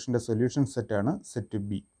ഇക്വേഷൻ്റെ സൊല്യൂഷൻ സെറ്റാണ് സെറ്റ്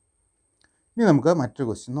ബി. ഇനി നമുക്ക് മറ്റൊരു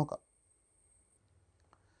ക്വസ്റ്റ്യൻ നോക്കാം.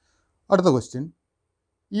 അടുത്ത question,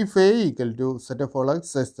 if A equal to set of all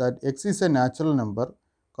X such that X is A natural number,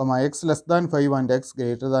 X less than 5 and X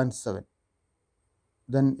greater than 7,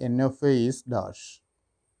 then N of A is dash.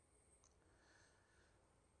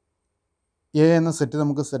 A എന്ന set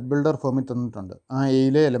നമുക്ക് set builder ഫോമിൽ തന്നിട്ടുണ്ട്. ആ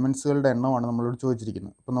എയിലെ എലമെൻസുകളുടെ എണ്ണമാണ് നമ്മളോട്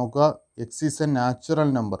ചോദിച്ചിരിക്കുന്നത്. അപ്പോൾ നോക്കുക, X is A natural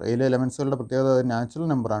number. എയിലെ എലമെൻസുകളുടെ പ്രത്യേകത നാച്ചുറൽ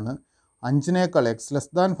നമ്പറാണ്. 5നേക്കാൾ എക്സ്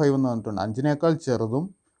ലെസ് ദാൻ 5 എന്ന് പറഞ്ഞിട്ടുണ്ട്. 5നേക്കാൾ ചെറുതും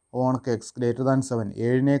എക്സ് ഗ്രേറ്റർ ദാൻ 7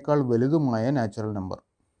 7നേക്കാൾ വലുതുമായ നാച്ചുറൽ നമ്പർ.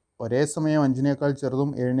 ഒരേ സമയം 5നേക്കാൾ ചെറുതും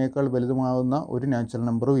 7നേക്കാൾ വലുതുമാകുന്ന ഒരു നാച്ചുറൽ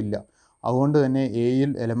നമ്പറും ഇല്ല. അതുകൊണ്ട് തന്നെ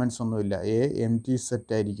എയിൽ എലമെൻറ്റ്സ് ഒന്നുമില്ല. എ എം ടി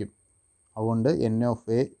സെറ്റ് ആയിരിക്കും. അതുകൊണ്ട് N of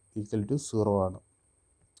A equal to 0 ആണ്.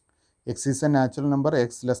 X is A natural number,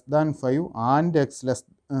 X less than 5 and X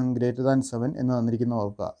greater than 7 എന്ന് തന്നിരിക്കുന്ന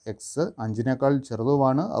ഓർക്കുക. എക്സ് 5നേക്കാൾ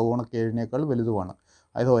ചെറുതുമാണ്, അതുകൊണ്ട് 7നേക്കാൾ വലുതുമാണ്.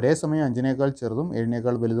 അതായത് ഒരേ സമയം 5നേക്കാൾ ചെറുതും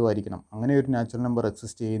 7നേക്കാൾ വലുതുമായിരിക്കണം. അങ്ങനെ ഒരു നാച്ചുറൽ നമ്പർ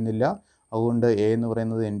എക്സിസ്റ്റ് ചെയ്യുന്നില്ല. അതുകൊണ്ട് എ എന്ന്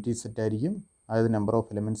പറയുന്നത് എൻ ടി സെറ്റ് ആയിരിക്കും. അതായത് number of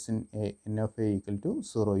elements in A N of A equal to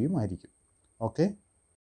 0 ആയിരിക്കും. ഓക്കെ.